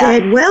you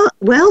said,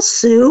 well,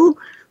 Sue,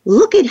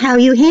 look at how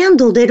you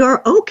handled it,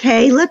 or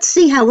okay, let's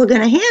see how we're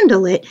going to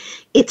handle it.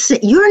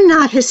 You're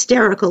not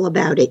hysterical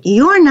about it.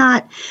 You're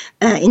not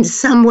in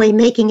some way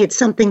making it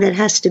something that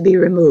has to be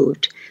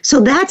removed. So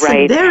that's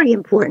a very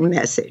important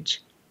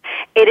message.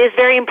 It is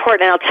very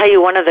important, and I'll tell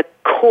you one of the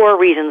core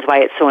reasons why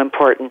it's so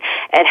important.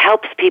 It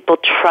helps people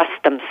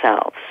trust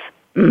themselves.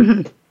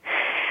 Mm-hmm.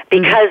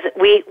 Because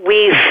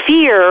we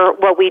fear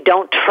what we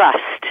don't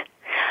trust.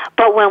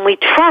 But when we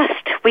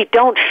trust, we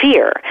don't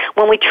fear.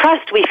 When we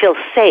trust, we feel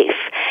safe.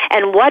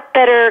 And what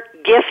better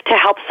gift to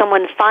help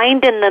someone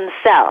find in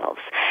themselves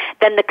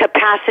than the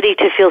capacity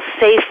to feel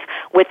safe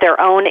with their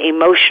own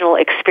emotional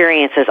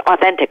experiences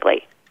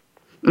authentically.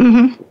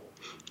 Mm-hmm.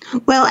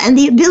 Well, and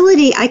the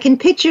ability, I can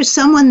picture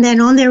someone then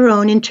on their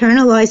own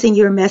internalizing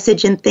your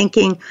message and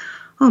thinking,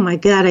 oh my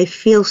God, I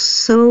feel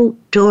so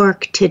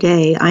dark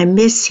today. I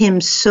miss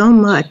him so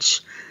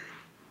much.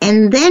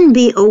 And then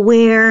be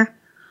aware,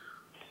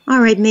 all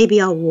right,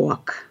 maybe I'll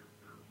walk.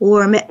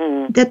 Or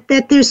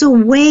that there's a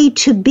way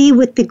to be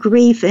with the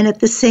grief and at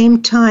the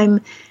same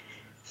time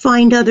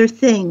find other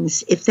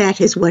things, if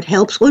that is what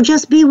helps, or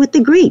just be with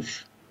the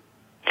grief.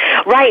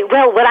 Right.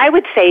 Well, what I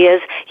would say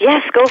is,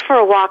 yes, go for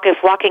a walk if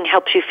walking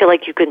helps you feel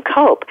like you can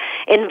cope.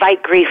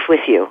 Invite grief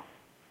with you.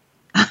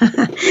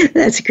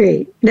 That's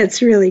great.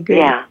 That's really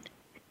great.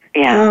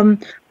 Yeah.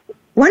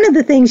 One of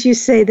the things you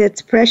say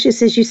that's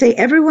precious is you say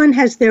everyone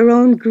has their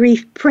own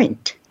grief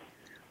print,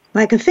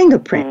 like a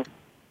fingerprint.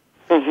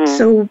 Mm-hmm.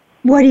 So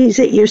what is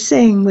it you're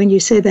saying when you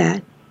say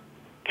that?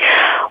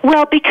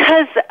 Well,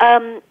 because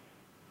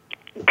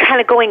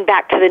kind of going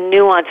back to the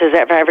nuances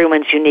of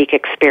everyone's unique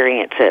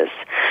experiences.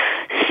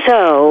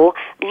 So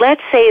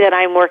let's say that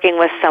I'm working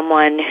with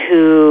someone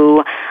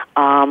whose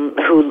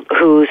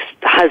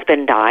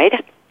husband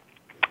died,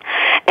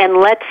 and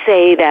let's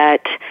say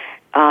that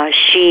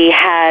she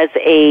had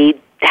a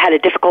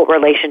difficult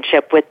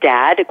relationship with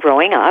Dad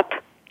growing up,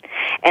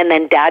 and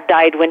then Dad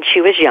died when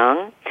she was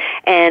young,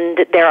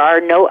 and there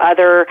are no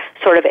other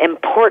sort of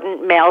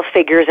important male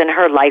figures in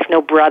her life,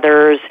 no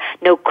brothers,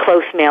 no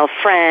close male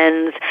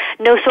friends,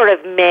 no sort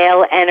of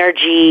male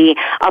energy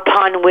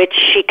upon which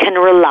she can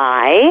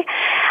rely.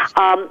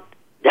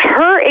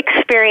 Her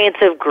experience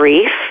of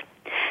grief,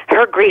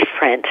 her grief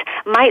print,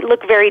 might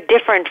look very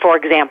different, for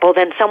example,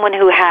 than someone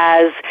who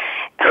has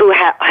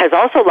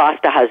also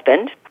lost a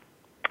husband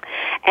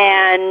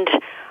and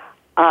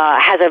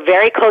has a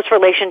very close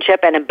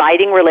relationship, an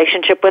abiding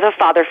relationship with a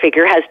father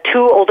figure, has 2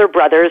 older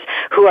brothers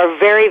who are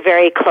very,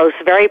 very close,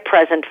 very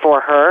present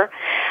for her,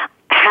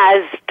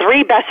 has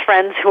 3 best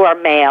friends who are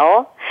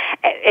male,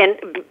 and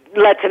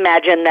let's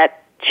imagine that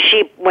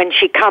when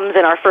she comes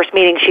in our first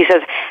meeting, she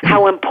says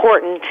how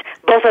important,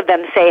 both of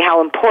them say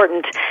how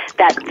important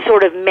that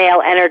sort of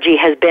male energy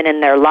has been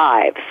in their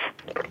lives.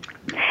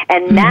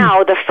 And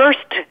now,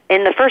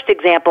 in the first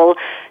example,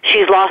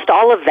 she's lost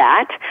all of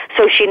that.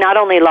 So she not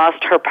only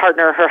lost her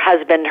partner, her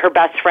husband, her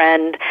best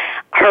friend,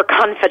 her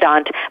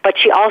confidant, but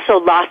she also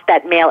lost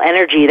that male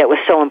energy that was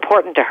so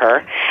important to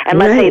her. And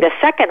let's say the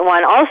second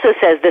one also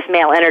says this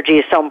male energy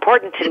is so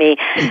important to me.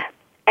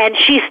 And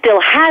she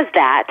still has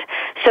that.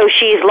 So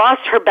she's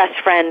lost her best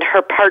friend,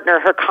 her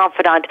partner, her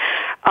confidant,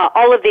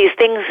 all of these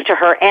things to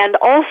her. And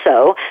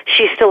also,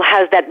 she still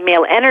has that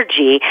male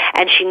energy,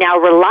 and she now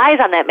relies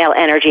on that male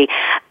energy.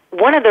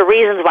 One of the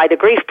reasons why the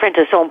grief print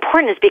is so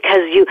important is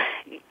because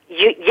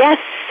yes,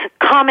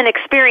 common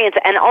experience,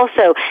 and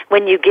also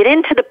when you get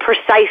into the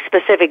precise,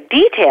 specific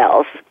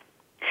details,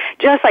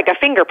 just like a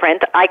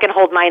fingerprint, I can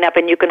hold mine up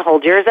and you can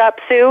hold yours up,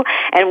 Sue,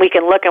 and we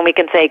can look and we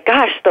can say,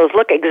 gosh, those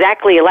look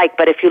exactly alike.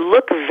 But if you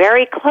look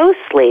very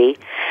closely,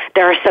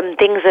 there are some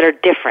things that are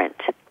different.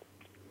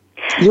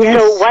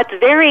 Yes. So what's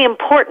very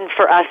important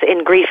for us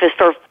in grief is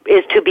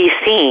to be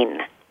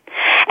seen.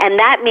 And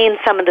that means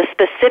some of the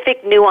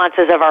specific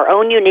nuances of our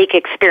own unique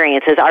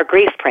experiences, our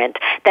grief print,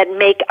 that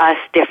make us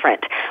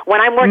different.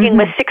 When I'm working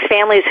with 6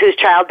 families whose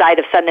child died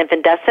of sudden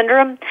infant death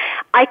syndrome,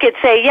 I could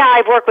say, yeah,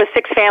 I've worked with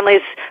 6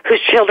 families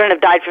whose children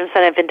have died from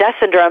sudden infant death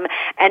syndrome,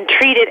 and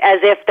treat it as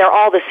if they're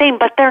all the same,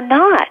 but they're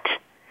not.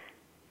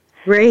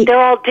 Right.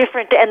 They're all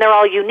different and they're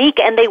all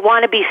unique, and they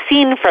want to be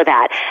seen for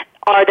that.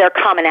 Are there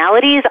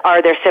commonalities?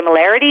 Are there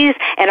similarities?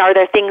 And are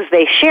there things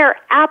they share?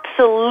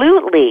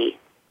 Absolutely.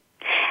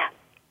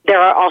 There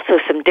are also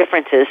some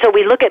differences. So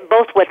we look at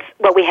both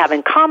what we have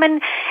in common,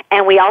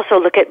 and we also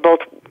look at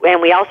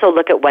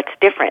what's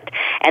different.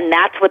 And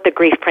that's what the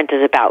grief print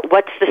is about.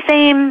 What's the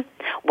same?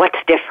 What's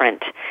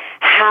different?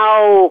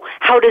 How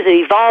does it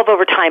evolve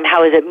over time?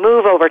 How does it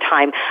move over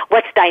time?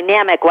 What's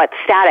dynamic? What's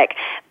static?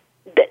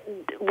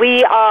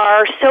 We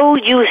are so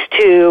used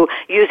to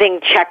using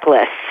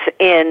checklists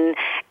in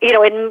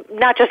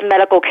not just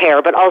medical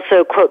care, but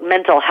also, quote,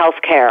 mental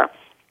health care.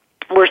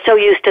 We're so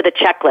used to the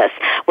checklist.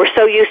 We're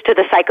so used to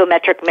the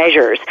psychometric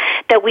measures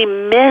that we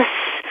miss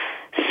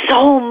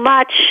so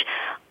much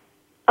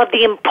of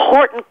the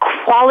important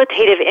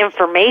qualitative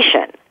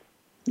information.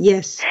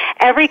 Yes.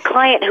 Every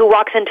client who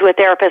walks into a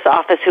therapist's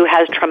office who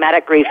has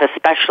traumatic grief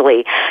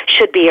especially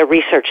should be a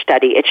research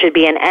study. It should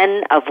be an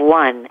N of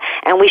 1.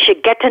 And we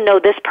should get to know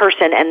this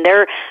person and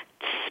their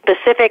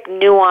specific,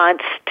 nuanced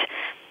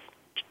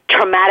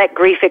traumatic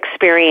grief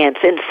experience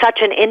in such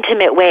an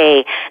intimate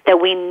way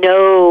that we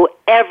know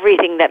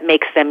everything that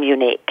makes them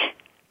unique.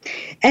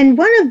 And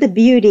one of the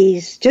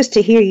beauties, just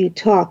to hear you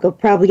talk, of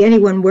probably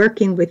anyone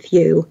working with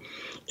you,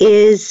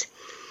 is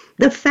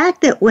the fact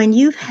that when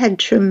you've had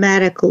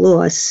traumatic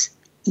loss,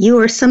 you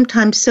are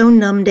sometimes so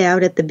numbed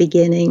out at the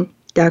beginning,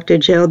 Dr.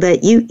 Jill,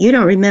 that you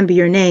don't remember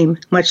your name,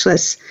 much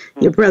less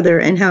your brother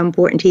and how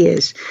important he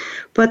is.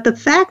 But the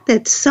fact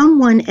that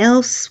someone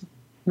else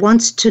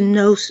wants to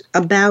know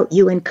about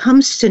you and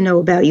comes to know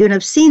about you. And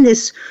I've seen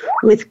this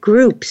with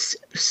groups,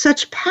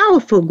 such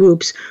powerful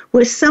groups,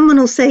 where someone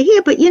will say,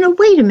 yeah, but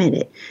wait a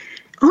minute.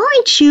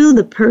 Aren't you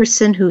the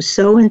person who's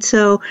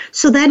so-and-so?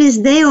 So that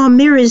is, they are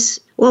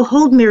mirrors, or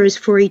hold mirrors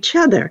for each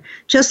other.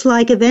 Just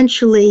like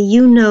eventually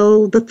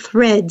the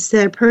threads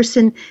that a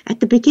person,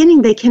 at the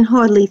beginning, they can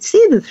hardly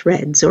see the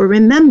threads or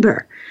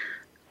remember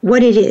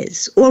what it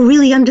is, or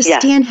really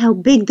understand how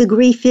big the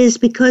grief is,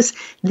 because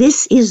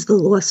this is the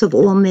loss of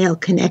all male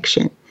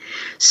connection.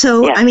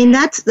 So,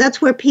 that's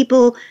where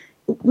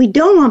we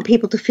don't want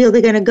people to feel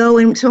they're going to go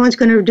and someone's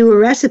going to do a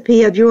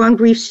recipe of you're on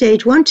grief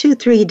stage 1, 2,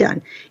 3,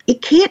 done.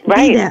 It can't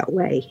be that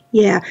way.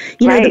 Yeah.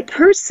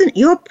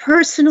 Your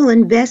personal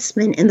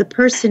investment in the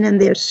person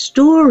and their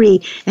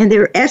story and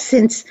their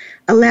essence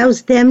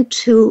allows them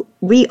to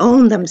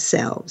re-own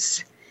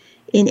themselves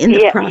in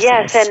the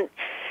process. Yes,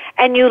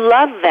 and you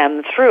love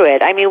them through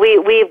it. I mean,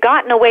 we've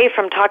gotten away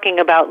from talking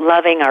about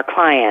loving our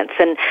clients,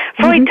 and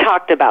Freud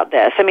talked about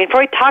this. I mean,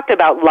 Freud talked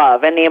about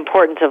love and the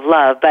importance of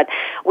love, but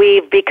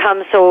we've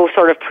become so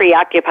sort of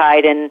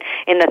preoccupied in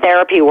the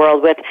therapy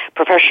world with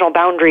professional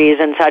boundaries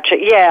and such.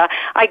 Yeah,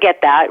 I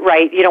get that,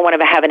 right? You don't want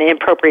to have an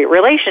inappropriate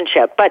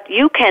relationship, but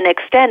you can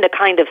extend a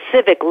kind of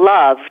civic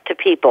love to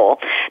people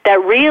that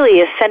really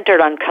is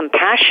centered on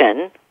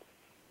compassion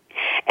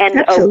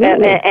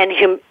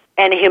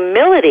and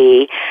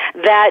humility,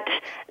 that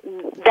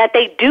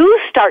they do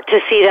start to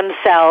see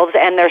themselves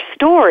and their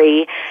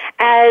story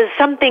as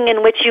something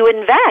in which you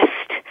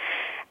invest.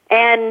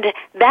 And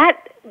that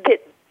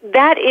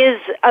is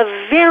a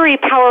very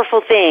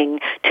powerful thing,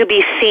 to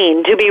be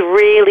seen, to be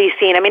really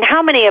seen. I mean,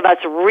 how many of us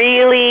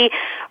really,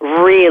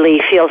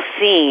 really feel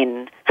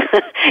seen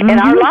in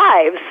our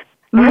lives,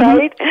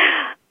 right?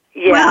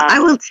 Yeah. Well, I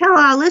will tell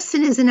our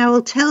listeners, and I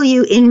will tell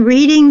you, in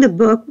reading the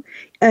book,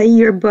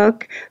 your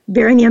book,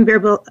 Bearing the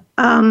Unbearable,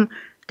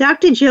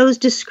 Dr. Joe's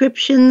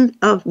description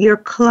of your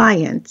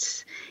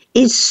clients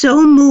is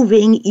so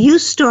moving, you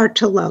start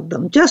to love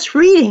them. Just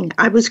reading.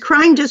 I was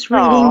crying just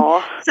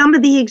reading some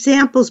of the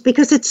examples,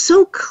 because it's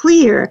so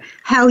clear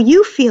how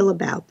you feel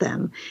about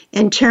them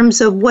in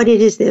terms of what it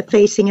is they're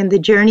facing and the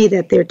journey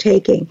that they're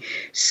taking.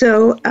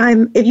 So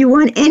if you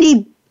want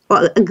a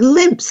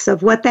glimpse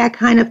of what that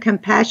kind of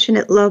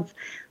compassionate love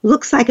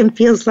looks like and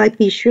feels like,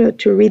 be sure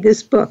to read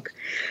this book.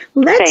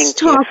 Let's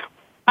talk.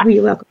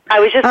 You're welcome. I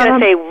was just going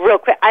to say real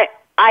quick,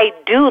 I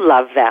do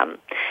love them.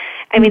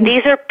 I mean,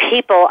 these are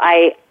people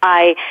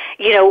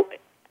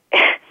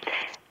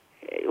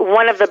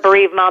one of the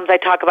bereaved moms I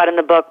talk about in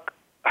the book,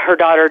 her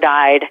daughter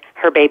died,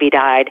 her baby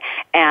died,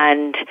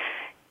 and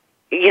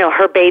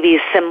her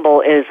baby's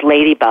symbol is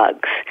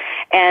ladybugs.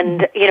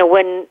 And,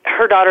 when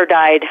her daughter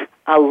died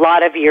a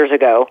lot of years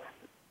ago,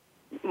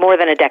 more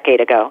than a decade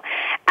ago,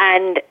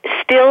 and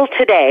still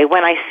today,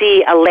 when I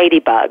see a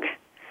ladybug,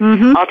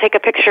 I'll take a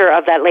picture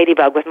of that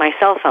ladybug with my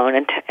cell phone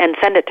and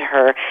send it to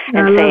her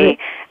and say,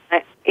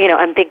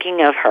 I'm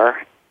thinking of her.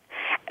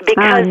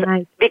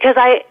 Because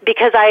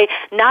I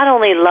not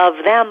only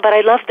love them, but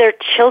I love their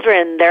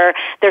children, their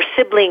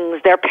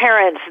siblings, their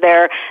parents,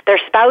 their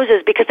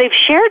spouses, because they've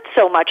shared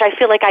so much. I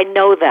feel like I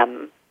know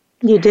them.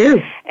 You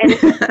do.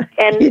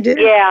 And you do.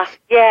 Yeah.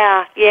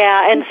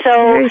 And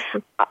so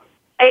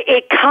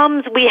it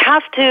comes, we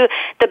have to,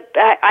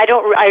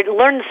 I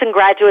learned this in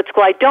graduate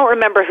school. I don't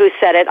remember who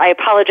said it. I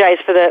apologize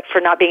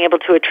for not being able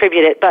to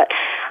attribute it, but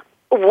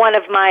one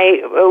of my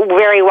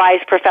very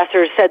wise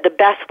professors said the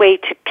best way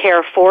to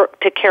care for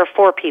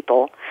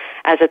people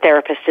as a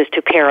therapist is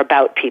to care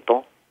about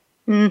people.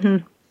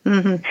 Beautiful.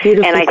 And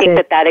I think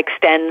that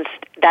extends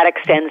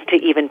to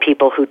even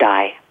people who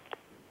die.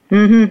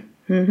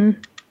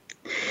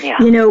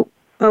 Yeah.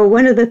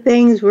 One of the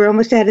things, we're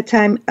almost out of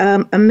time,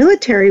 a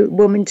military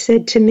woman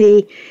said to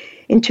me,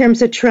 in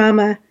terms of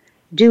trauma,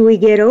 do we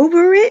get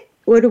over it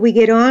or do we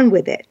get on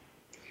with it?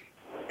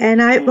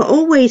 And I've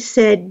always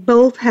said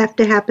both have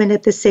to happen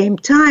at the same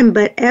time.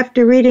 But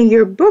after reading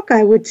your book,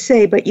 I would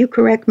say, but you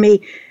correct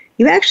me,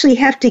 you actually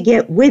have to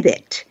get with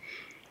it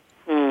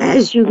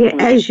as you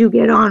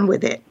get on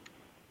with it.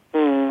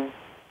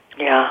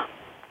 Yeah.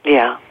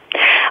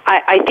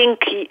 I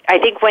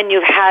think when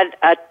you've had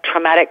a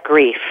traumatic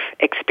grief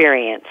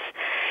experience,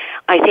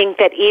 I think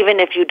that even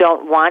if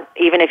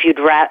you'd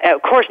rather,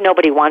 of course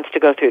nobody wants to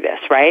go through this,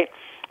 right?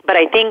 But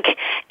I think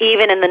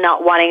even in the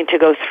not wanting to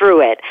go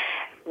through it,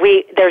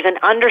 there's an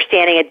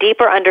understanding, a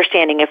deeper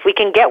understanding. If we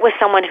can get with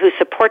someone who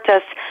supports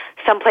us,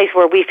 someplace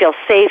where we feel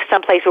safe,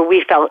 someplace where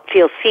we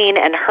feel seen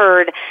and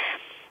heard,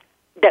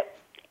 that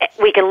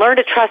we can learn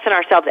to trust in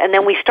ourselves, and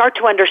then we start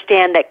to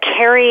understand that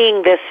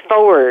carrying this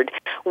forward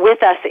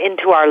with us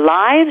into our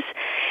lives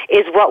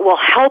is what will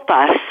help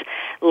us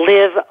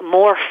live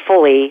more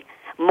fully,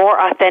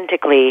 more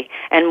authentically,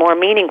 and more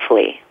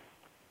meaningfully.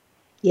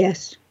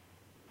 Yes.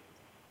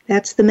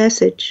 That's the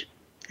message.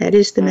 That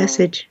is the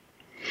message.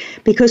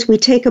 Because we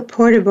take a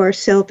part of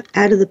ourselves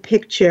out of the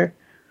picture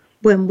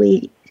when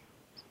we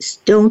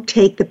don't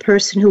take the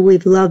person who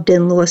we've loved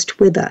and lost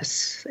with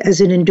us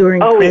as an enduring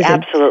presence. We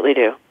absolutely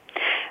do.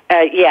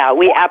 Yeah,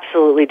 we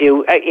absolutely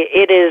do.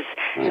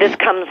 This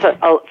comes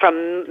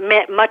from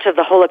much of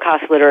the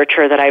Holocaust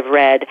literature that I've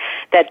read,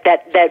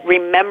 that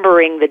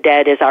remembering the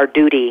dead is our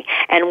duty.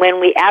 And when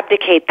we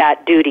abdicate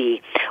that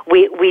duty,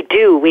 we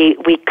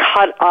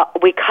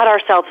cut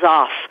ourselves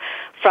off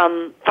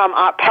from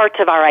parts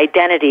of our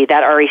identity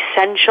that are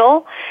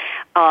essential.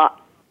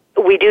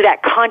 We do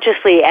that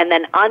consciously, and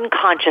then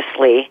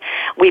unconsciously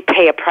we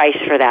pay a price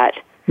for that.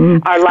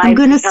 Our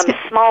lives become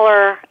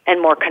smaller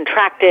and more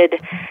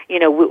contracted.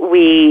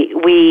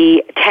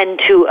 We tend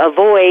to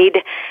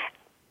avoid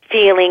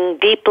feeling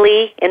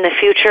deeply in the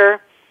future.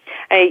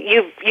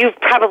 You've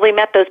probably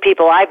met those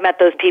people. I've met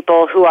those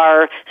people who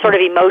are sort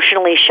of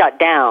emotionally shut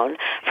down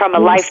from a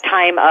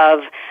lifetime of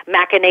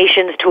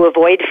machinations to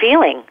avoid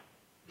feeling.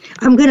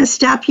 I'm going to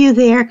stop you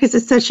there because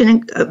it's such a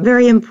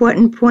very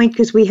important point,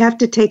 because we have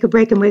to take a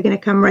break and we're going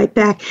to come right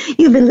back.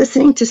 You've been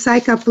listening to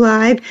Psych Up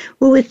Live.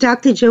 We're with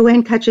Dr.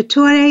 Joanne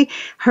Cacciatore.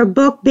 Her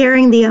book,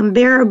 Bearing the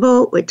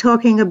Unbearable, we're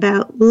talking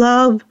about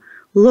love,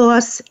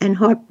 loss, and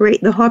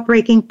the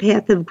heartbreaking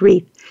path of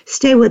grief.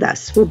 Stay with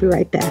us. We'll be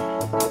right back.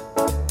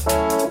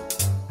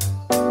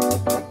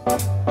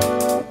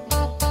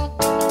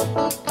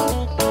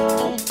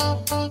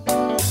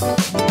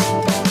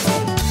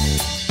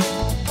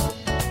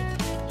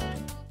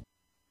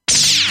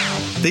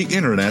 The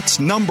Internet's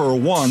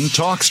 #1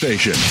 talk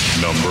station.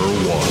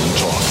 #1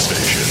 talk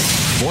station.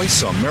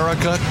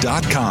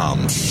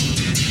 VoiceAmerica.com.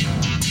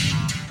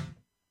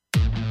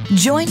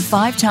 Join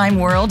 5-time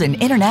world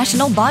and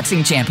international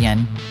boxing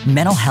champion,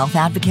 mental health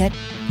advocate,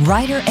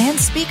 writer, and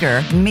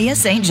speaker Mia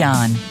St.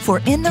 John for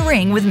In the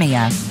Ring with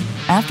Mia.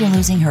 After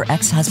losing her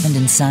ex-husband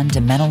and son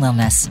to mental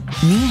illness,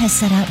 Mia has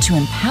set out to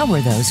empower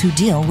those who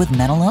deal with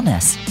mental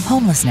illness,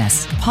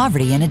 homelessness,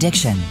 poverty, and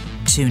addiction.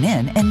 Tune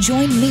in and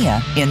join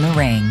Mia in the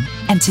ring.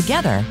 And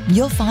together,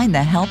 you'll find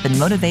the help and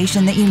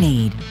motivation that you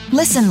need.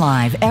 Listen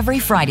live every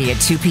Friday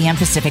at 2 p.m.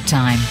 Pacific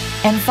Time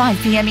and 5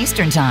 p.m.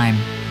 Eastern Time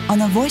on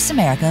the Voice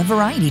America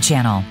Variety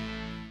Channel.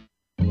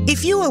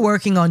 If you are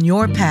working on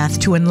your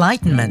path to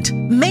enlightenment,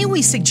 may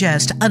we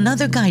suggest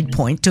another guide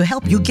point to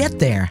help you get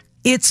there?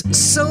 It's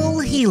Soul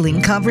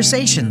Healing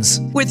Conversations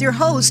with your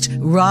host,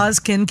 Roz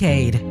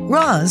Kincaid.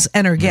 Roz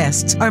and her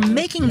guests are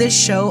making this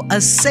show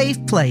a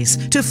safe place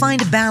to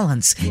find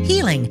balance,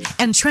 healing,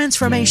 and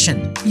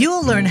transformation.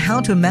 You'll learn how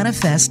to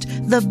manifest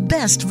the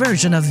best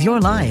version of your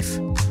life.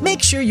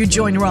 Make sure you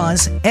join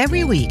Roz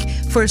every week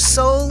for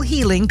Soul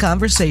Healing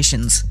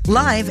Conversations,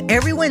 live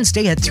every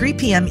Wednesday at 3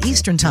 p.m.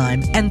 Eastern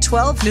Time and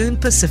 12 noon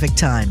Pacific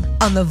Time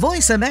on the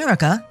Voice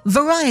America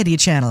Variety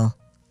Channel.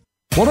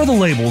 What are the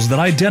labels that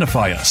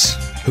identify us?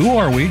 Who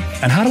are we,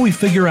 and how do we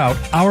figure out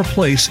our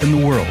place in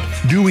the world?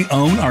 Do we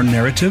own our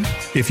narrative?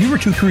 If you were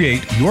to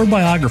create your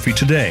biography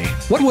today,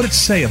 what would it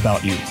say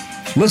about you?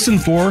 Listen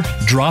for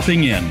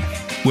Dropping In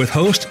with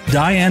host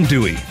Diane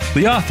Dewey,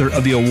 the author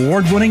of the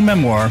award-winning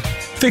memoir,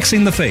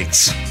 Fixing the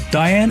Fates.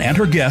 Diane and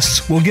her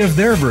guests will give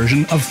their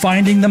version of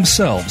finding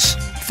themselves.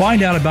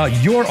 Find out about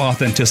your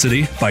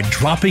authenticity by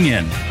dropping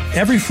in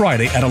every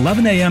Friday at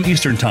 11 a.m.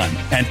 Eastern Time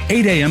and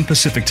 8 a.m.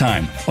 Pacific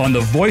Time on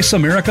the Voice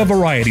America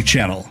Variety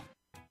Channel.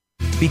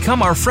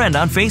 Become our friend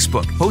on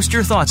Facebook. Post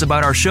your thoughts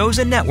about our shows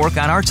and network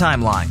on our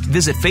timeline.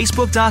 Visit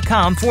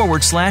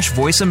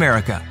Facebook.com/Voice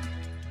America.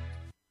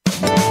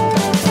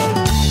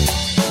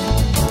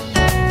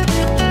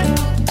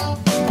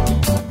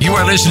 You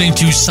are listening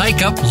to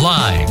Psych Up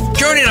Live.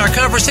 Join in our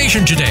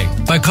conversation today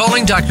by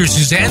calling Dr.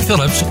 Suzanne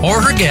Phillips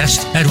or her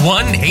guest at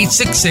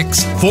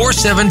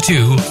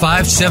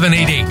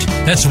 1-866-472-5788.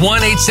 That's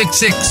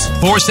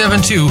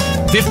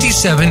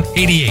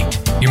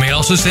 1-866-472-5788. You may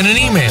also send an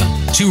email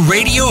to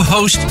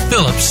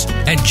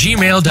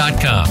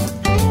radiohostphillips@gmail.com.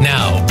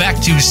 Now, back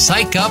to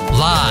Psych Up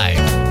Live.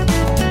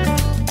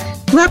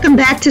 Welcome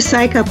back to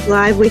Psych Up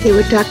Live. We're here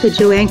with Dr.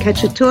 Joanne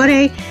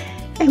Cacciatore.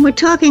 And we're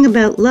talking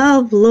about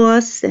love,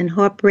 loss, and the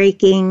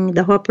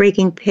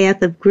heartbreaking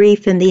path of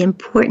grief and the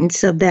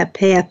importance of that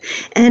path.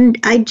 And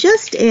I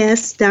just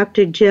asked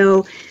Dr.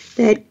 Joe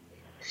that,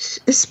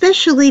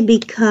 especially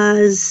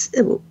because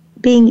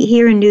being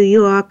here in New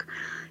York,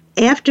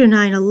 after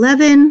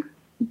 9/11,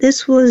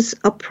 this was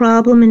a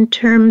problem in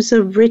terms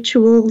of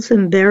rituals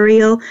and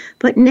burial.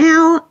 But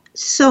now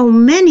so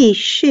many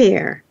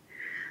share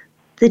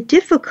the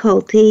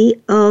difficulty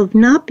of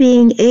not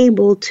being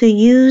able to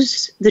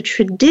use the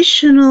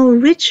traditional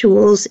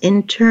rituals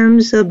in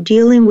terms of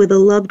dealing with a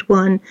loved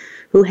one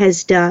who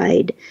has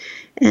died.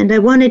 And I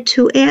wanted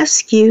to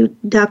ask you,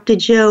 Dr.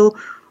 Joe,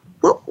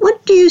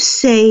 what do you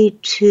say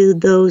to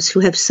those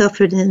who have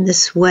suffered in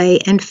this way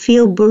and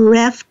feel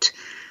bereft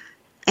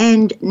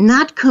and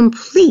not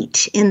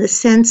complete in the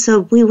sense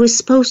of, we were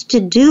supposed to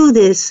do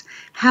this?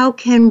 How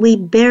can we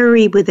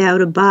bury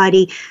without a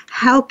body?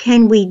 How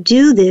can we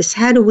do this?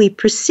 How do we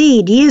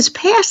proceed? Years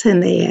pass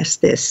and they ask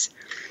this.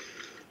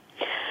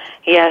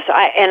 Yes,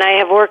 I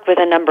have worked with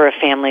a number of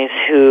families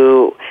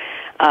who,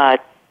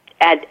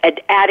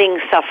 adding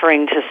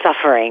suffering to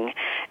suffering,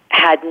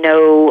 had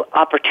no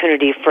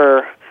opportunity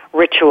for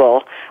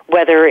ritual,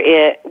 whether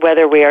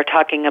we are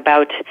talking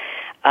about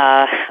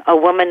a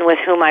woman with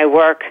whom I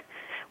worked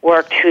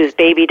whose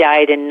baby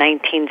died in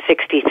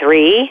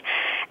 1963,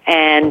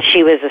 and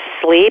she was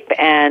asleep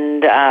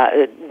and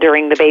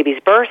during the baby's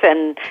birth,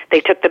 and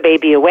they took the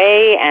baby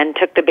away and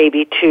took the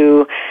baby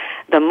to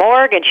the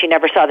morgue, and she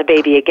never saw the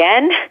baby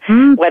again.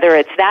 Whether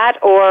it's that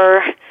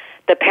or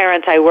the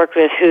parents I worked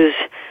with whose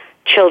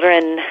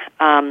children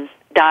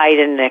died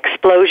in an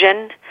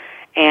explosion,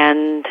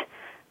 and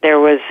there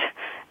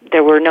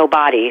were no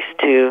bodies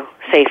to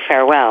say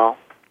farewell.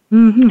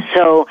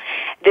 So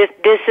this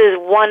is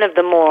one of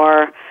the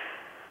more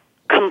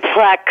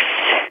complex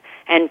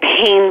and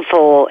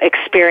painful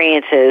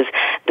experiences.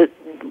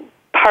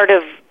 Part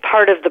of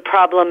the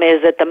problem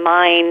is that the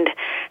mind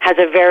has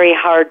a very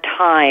hard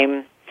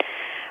time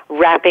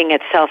wrapping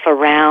itself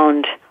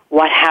around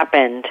what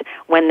happened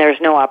when there's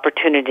no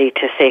opportunity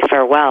to say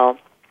farewell.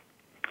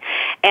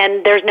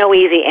 And there's no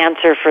easy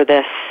answer for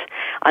this,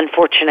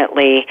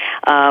 unfortunately.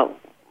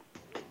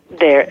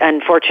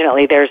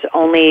 There's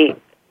only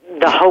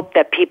the hope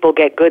that people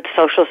get good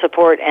social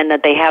support and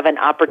that they have an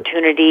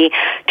opportunity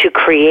to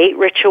create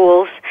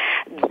rituals.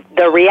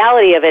 The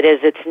reality of it is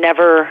it's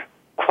never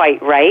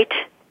quite right.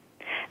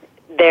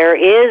 There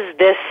is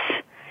this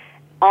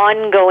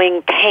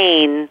ongoing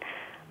pain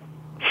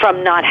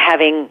from not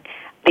having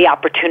the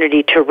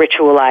opportunity to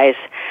ritualize.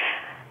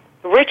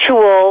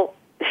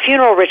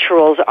 Funeral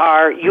rituals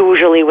are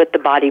usually with the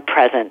body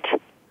present,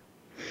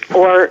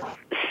 or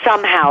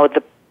somehow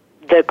the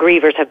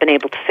grievers have been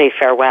able to say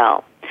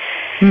farewell.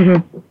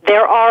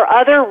 There are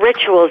other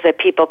rituals that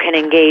people can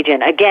engage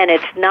in. Again,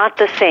 it's not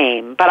the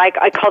same, but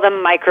I call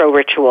them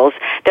micro-rituals.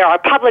 There are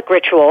public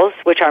rituals,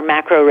 which are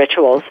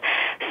macro-rituals,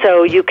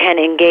 so you can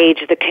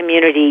engage the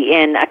community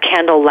in a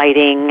candle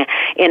lighting,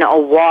 in a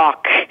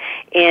walk,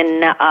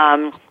 in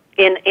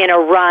a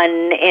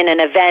run, in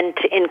an event,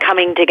 in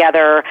coming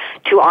together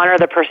to honor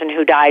the person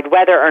who died,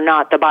 whether or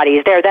not the body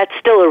is there. That's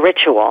still a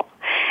ritual.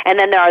 And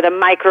then there are the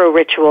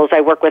micro-rituals.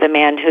 I work with a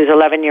man whose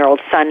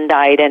 11-year-old son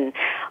died, and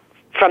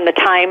from the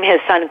time his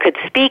son could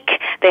speak,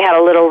 they had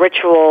a little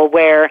ritual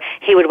where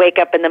he would wake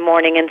up in the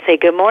morning and say,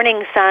 "Good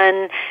morning,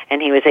 son,"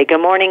 and he would say, "Good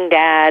morning,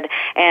 Dad."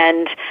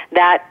 And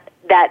that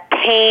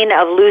pain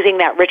of losing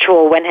that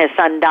ritual when his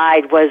son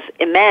died was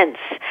immense.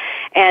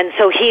 And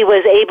so he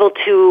was able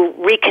to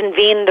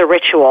reconvene the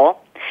ritual,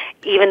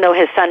 even though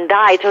his son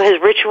died. So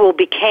his ritual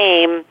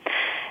became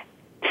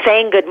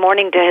saying good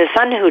morning to his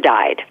son who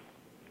died.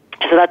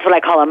 So that's what I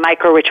call a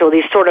micro-ritual,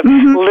 these sort of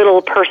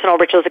little personal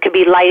rituals. It could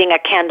be lighting a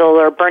candle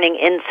or burning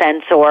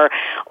incense or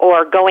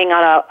going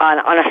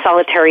on a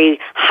solitary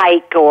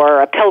hike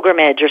or a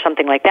pilgrimage or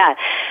something like that.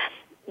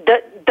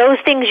 Those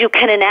things you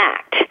can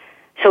enact.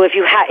 So if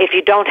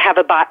you don't have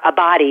a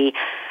body,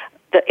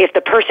 if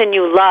the person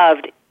you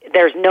loved,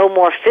 there's no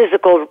more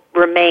physical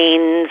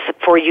remains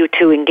for you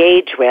to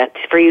engage with,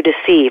 for you to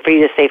see, for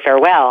you to say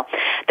farewell.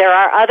 There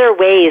are other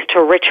ways to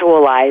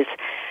ritualize.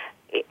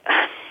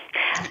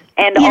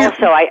 And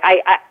also,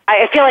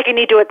 I feel like I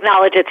need to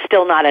acknowledge it's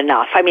still not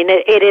enough. I mean,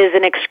 it is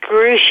an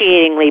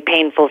excruciatingly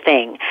painful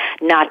thing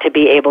not to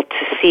be able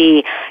to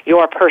see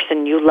your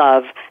person you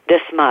love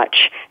this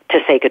much to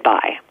say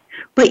goodbye.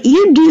 But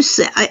you do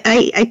say,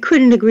 I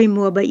couldn't agree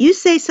more, but you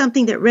say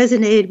something that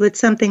resonated with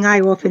something I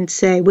often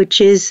say, which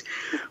is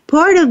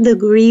part of the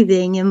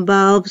grieving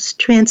involves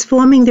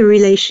transforming the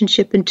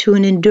relationship into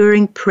an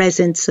enduring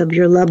presence of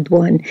your loved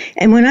one.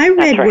 And when I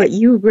read what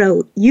you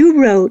wrote,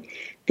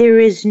 there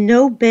is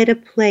no better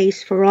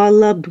place for our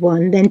loved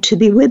one than to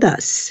be with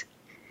us.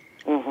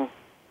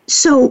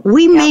 So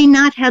we may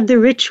not have the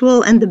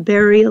ritual and the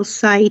burial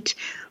site,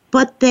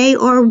 but they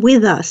are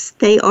with us.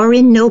 They are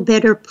in no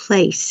better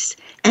place.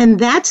 And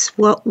that's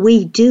what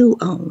we do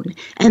own,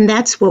 and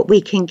that's what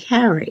we can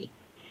carry.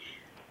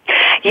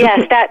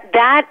 Yes,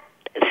 that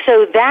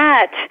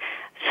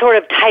sort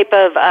of type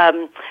of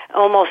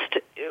almost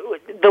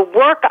the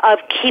work of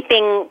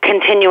keeping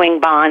continuing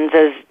bonds,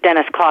 as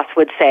Dennis Kloss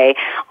would say,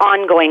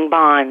 ongoing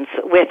bonds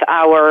with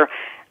our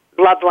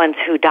loved ones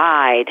who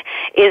died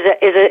is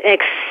an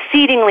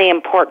exceedingly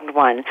important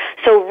one.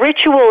 So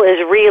ritual is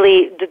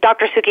really,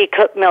 Dr. Suki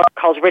Miller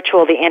calls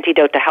ritual the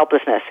antidote to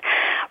helplessness,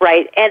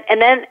 right?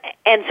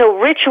 And so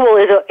ritual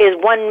is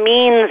one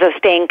means of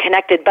staying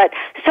connected, but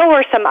so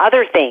are some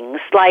other things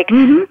like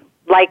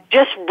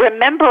just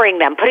remembering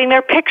them, putting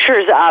their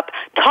pictures up,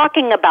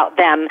 talking about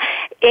them,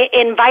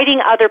 inviting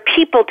other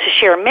people to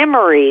share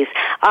memories,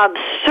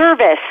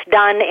 service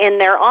done in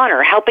their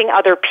honor, helping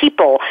other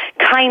people,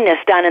 kindness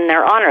done in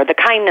their honor, the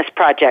Kindness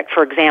Project,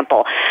 for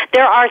example.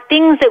 There are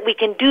things that we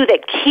can do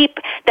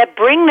that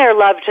bring their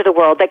love to the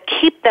world, that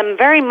keep them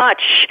very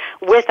much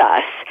with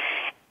us.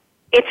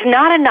 It's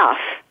not enough.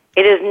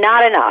 It is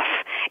not enough.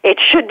 It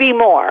should be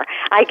more.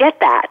 I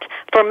get that.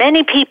 For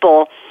many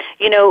people,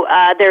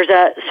 there's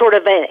a sort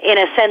of, in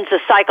a sense, a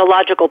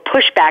psychological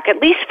pushback,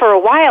 at least for a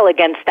while,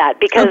 against that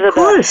because of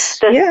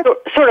the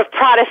sort of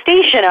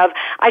protestation of,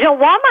 I don't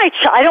want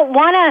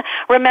to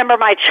remember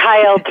my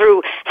child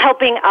through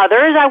helping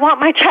others. I want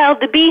my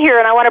child to be here,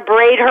 and I want to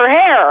braid her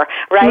hair,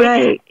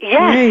 right?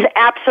 Yes,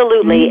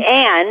 absolutely.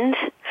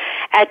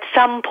 at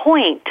some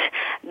point,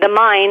 the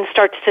mind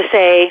starts to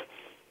say,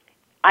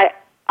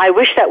 I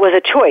wish that was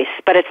a choice,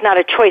 but it's not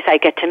a choice I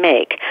get to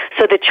make.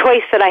 So the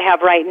choice that I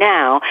have right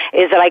now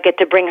is that I get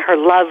to bring her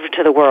love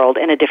to the world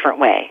in a different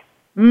way.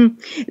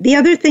 The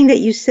other thing that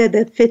you said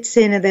that fits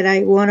in and that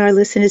I want our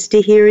listeners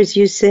to hear is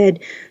you said,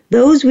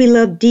 those we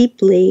love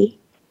deeply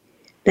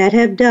that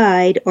have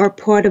died are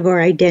part of our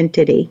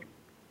identity.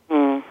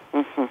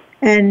 Mm-hmm.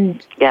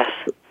 And yes,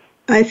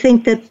 I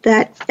think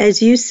that,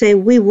 as you say,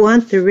 we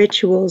want the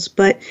rituals,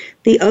 but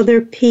the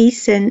other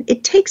piece, and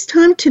it takes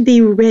time to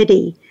be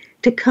ready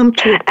to come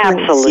to a place.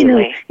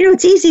 Absolutely. You know,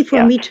 it's easy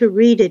for me to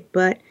read it,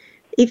 but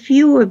if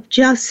you have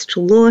just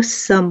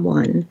lost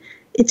someone,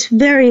 it's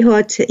very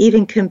hard to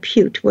even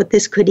compute what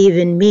this could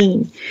even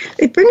mean.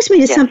 It brings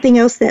me to something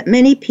else that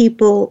many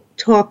people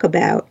talk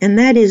about, and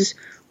that is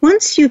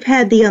once you've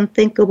had the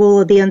unthinkable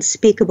or the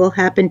unspeakable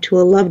happen to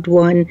a loved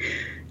one,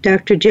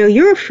 Dr. Joe,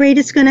 you're afraid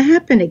it's going to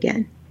happen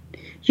again.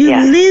 You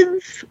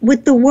live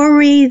with the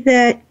worry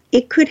that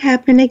it could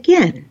happen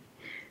again.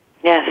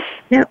 Yes.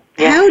 Now,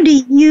 how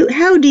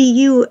do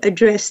you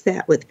address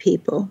that with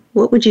people?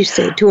 What would you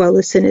say to our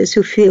listeners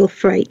who feel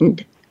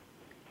frightened?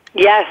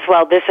 Yes,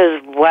 well, this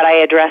is what I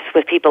address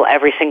with people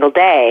every single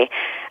day.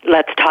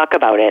 Let's talk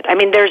about it. I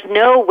mean, there's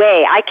no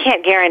way, I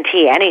can't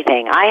guarantee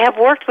anything. I have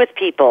worked with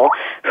people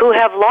who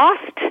have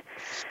lost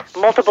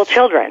multiple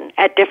children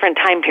at different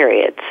time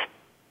periods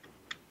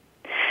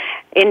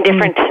in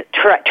different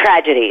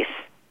tragedies,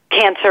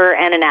 cancer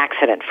and an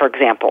accident, for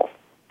example.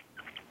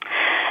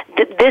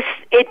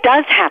 It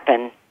does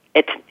happen.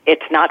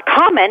 It's not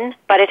common,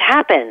 but it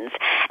happens.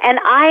 And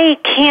I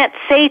can't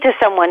say to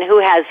someone who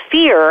has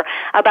fear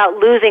about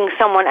losing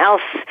someone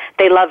else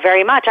they love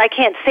very much, I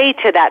can't say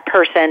to that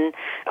person,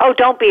 oh,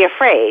 don't be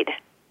afraid.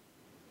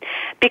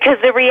 Because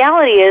the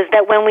reality is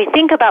that when we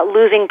think about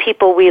losing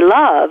people we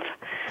love,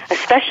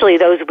 especially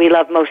those we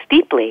love most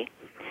deeply,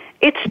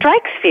 it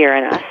strikes fear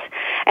in us.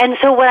 And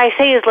so what I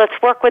say is, let's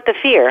work with the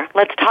fear.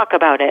 Let's talk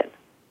about it.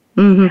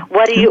 Mm-hmm.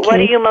 What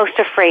are you most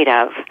afraid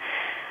of?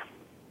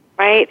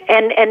 Right?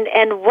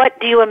 And what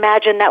do you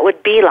imagine that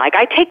would be like?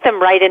 I take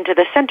them right into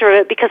the center of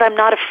it because I'm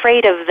not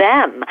afraid of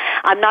them.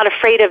 I'm not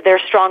afraid of their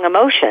strong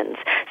emotions.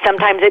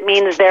 Sometimes it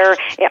means they're,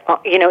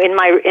 in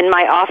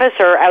my office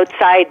or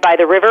outside by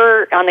the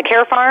river on the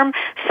care farm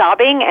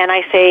sobbing, and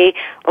I say,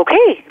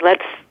 okay,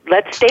 let's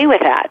stay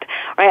with that.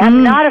 Right?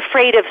 I'm not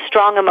afraid of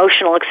strong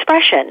emotional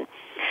expression.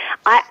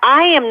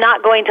 I am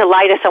not going to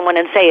lie to someone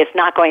and say it's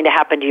not going to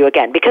happen to you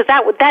again, because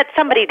that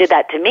somebody did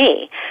that to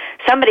me.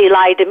 Somebody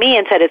lied to me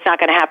and said it's not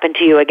going to happen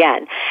to you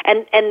again.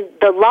 And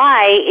the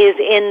lie is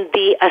in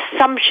the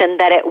assumption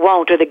that it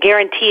won't, or the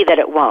guarantee that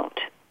it won't.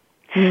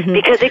 Mm-hmm.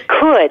 Because it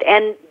could,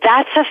 and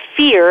that's a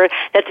fear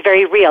that's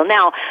very real.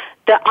 Now,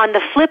 on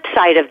the flip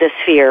side of this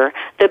fear,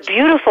 the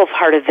beautiful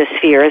part of this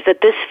fear is that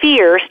this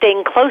fear,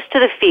 staying close to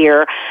the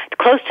fear,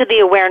 close to the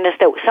awareness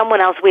that someone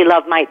else we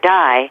love might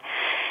die,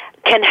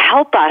 can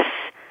help us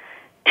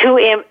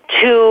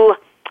to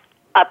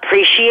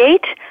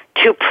appreciate,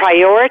 to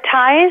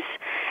prioritize,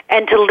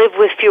 and to live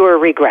with fewer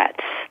regrets.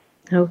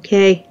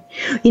 Okay.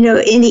 In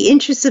the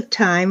interest of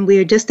time, we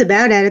are just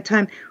about out of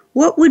time.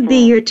 What would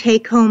be your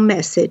take-home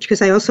message?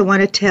 Because I also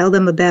want to tell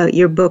them about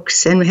your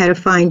books and how to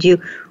find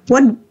you.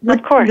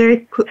 Of course.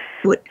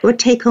 What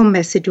take-home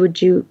message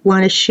would you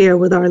want to share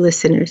with our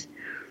listeners?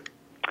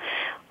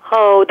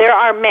 Oh, there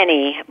are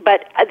many,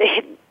 but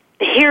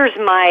here's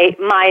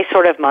my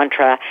sort of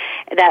mantra,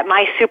 that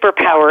my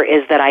superpower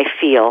is that I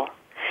feel,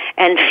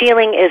 and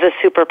feeling is a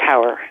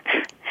superpower.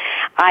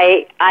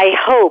 I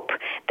hope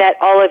that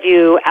all of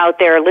you out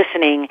there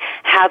listening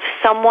have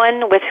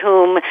someone with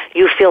whom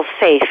you feel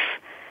safe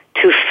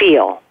to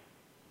feel.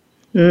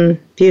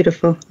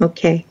 Beautiful.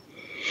 Okay.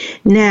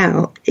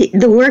 Now,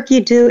 the work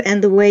you do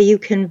and the way you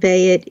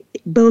convey it,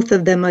 both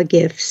of them are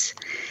gifts.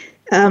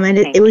 And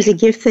it was a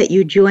gift that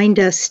you joined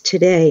us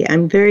today.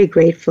 I'm very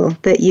grateful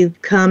that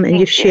you've come and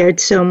you've shared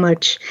so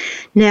much.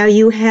 Now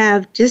you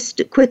have,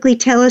 just quickly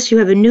tell us, you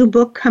have a new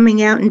book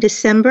coming out in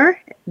December.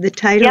 The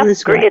title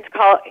is what?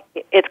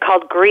 It's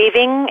called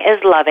Grieving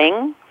is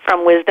Loving,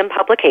 from Wisdom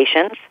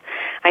Publications.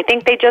 I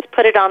think they just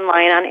put it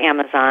online on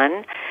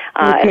Amazon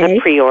as a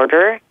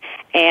pre-order.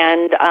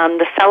 And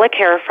the Sella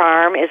Care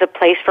Farm is a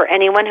place for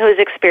anyone who has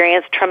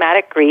experienced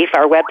traumatic grief.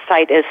 Our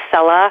website is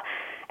Sella,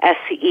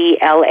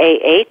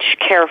 SELAH,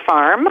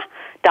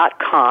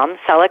 carefarm.com,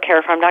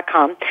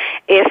 SellaCarefarm.com.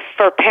 If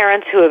for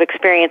parents who have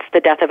experienced the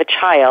death of a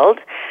child,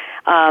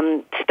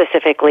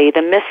 specifically,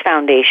 the MISS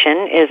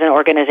Foundation is an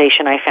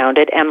organization I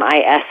founded,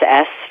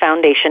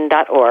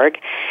 MISSfoundation.org.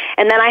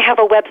 And then I have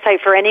a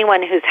website for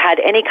anyone who's had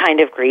any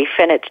kind of grief,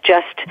 and it's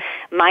just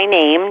my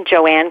name,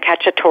 Joanne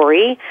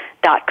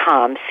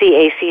Cacciatore.com,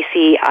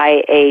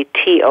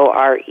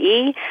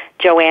 CACCIATORE,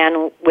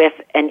 Joanne with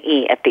an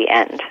E at the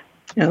end.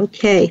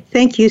 Okay,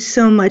 thank you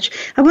so much.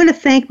 I want to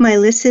thank my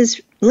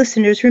listeners.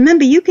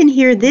 Remember, you can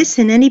hear this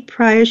and any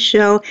prior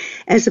show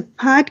as a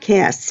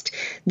podcast.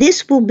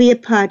 This will be a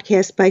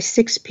podcast by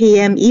 6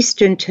 p.m.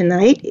 Eastern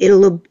tonight.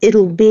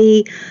 It'll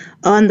be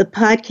on the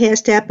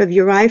podcast app of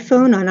your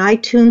iPhone, on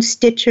iTunes,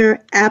 Stitcher,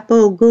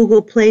 Apple,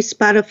 Google Play,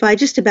 Spotify,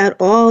 just about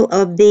all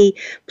of the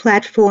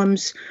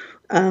platforms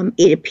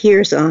it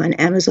appears on.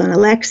 Amazon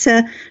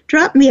Alexa.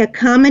 Drop me a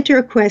comment or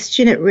a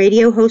question at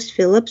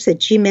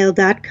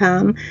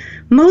radiohostphillips@gmail.com.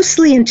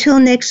 Mostly until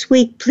next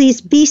week,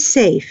 please be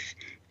safe.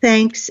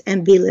 Thanks,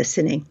 and be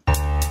listening.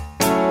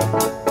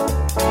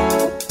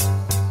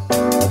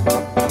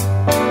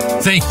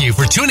 Thank you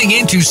for tuning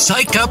in to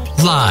Psych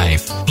Up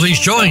Live. Please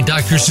join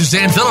Dr.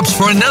 Suzanne Phillips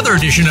for another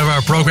edition of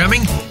our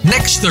programming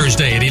next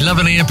Thursday at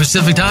 11 a.m.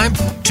 Pacific Time,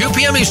 2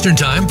 p.m. Eastern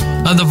Time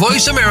on the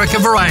Voice America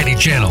Variety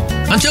Channel.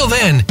 Until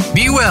then,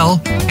 be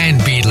well and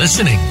be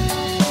listening.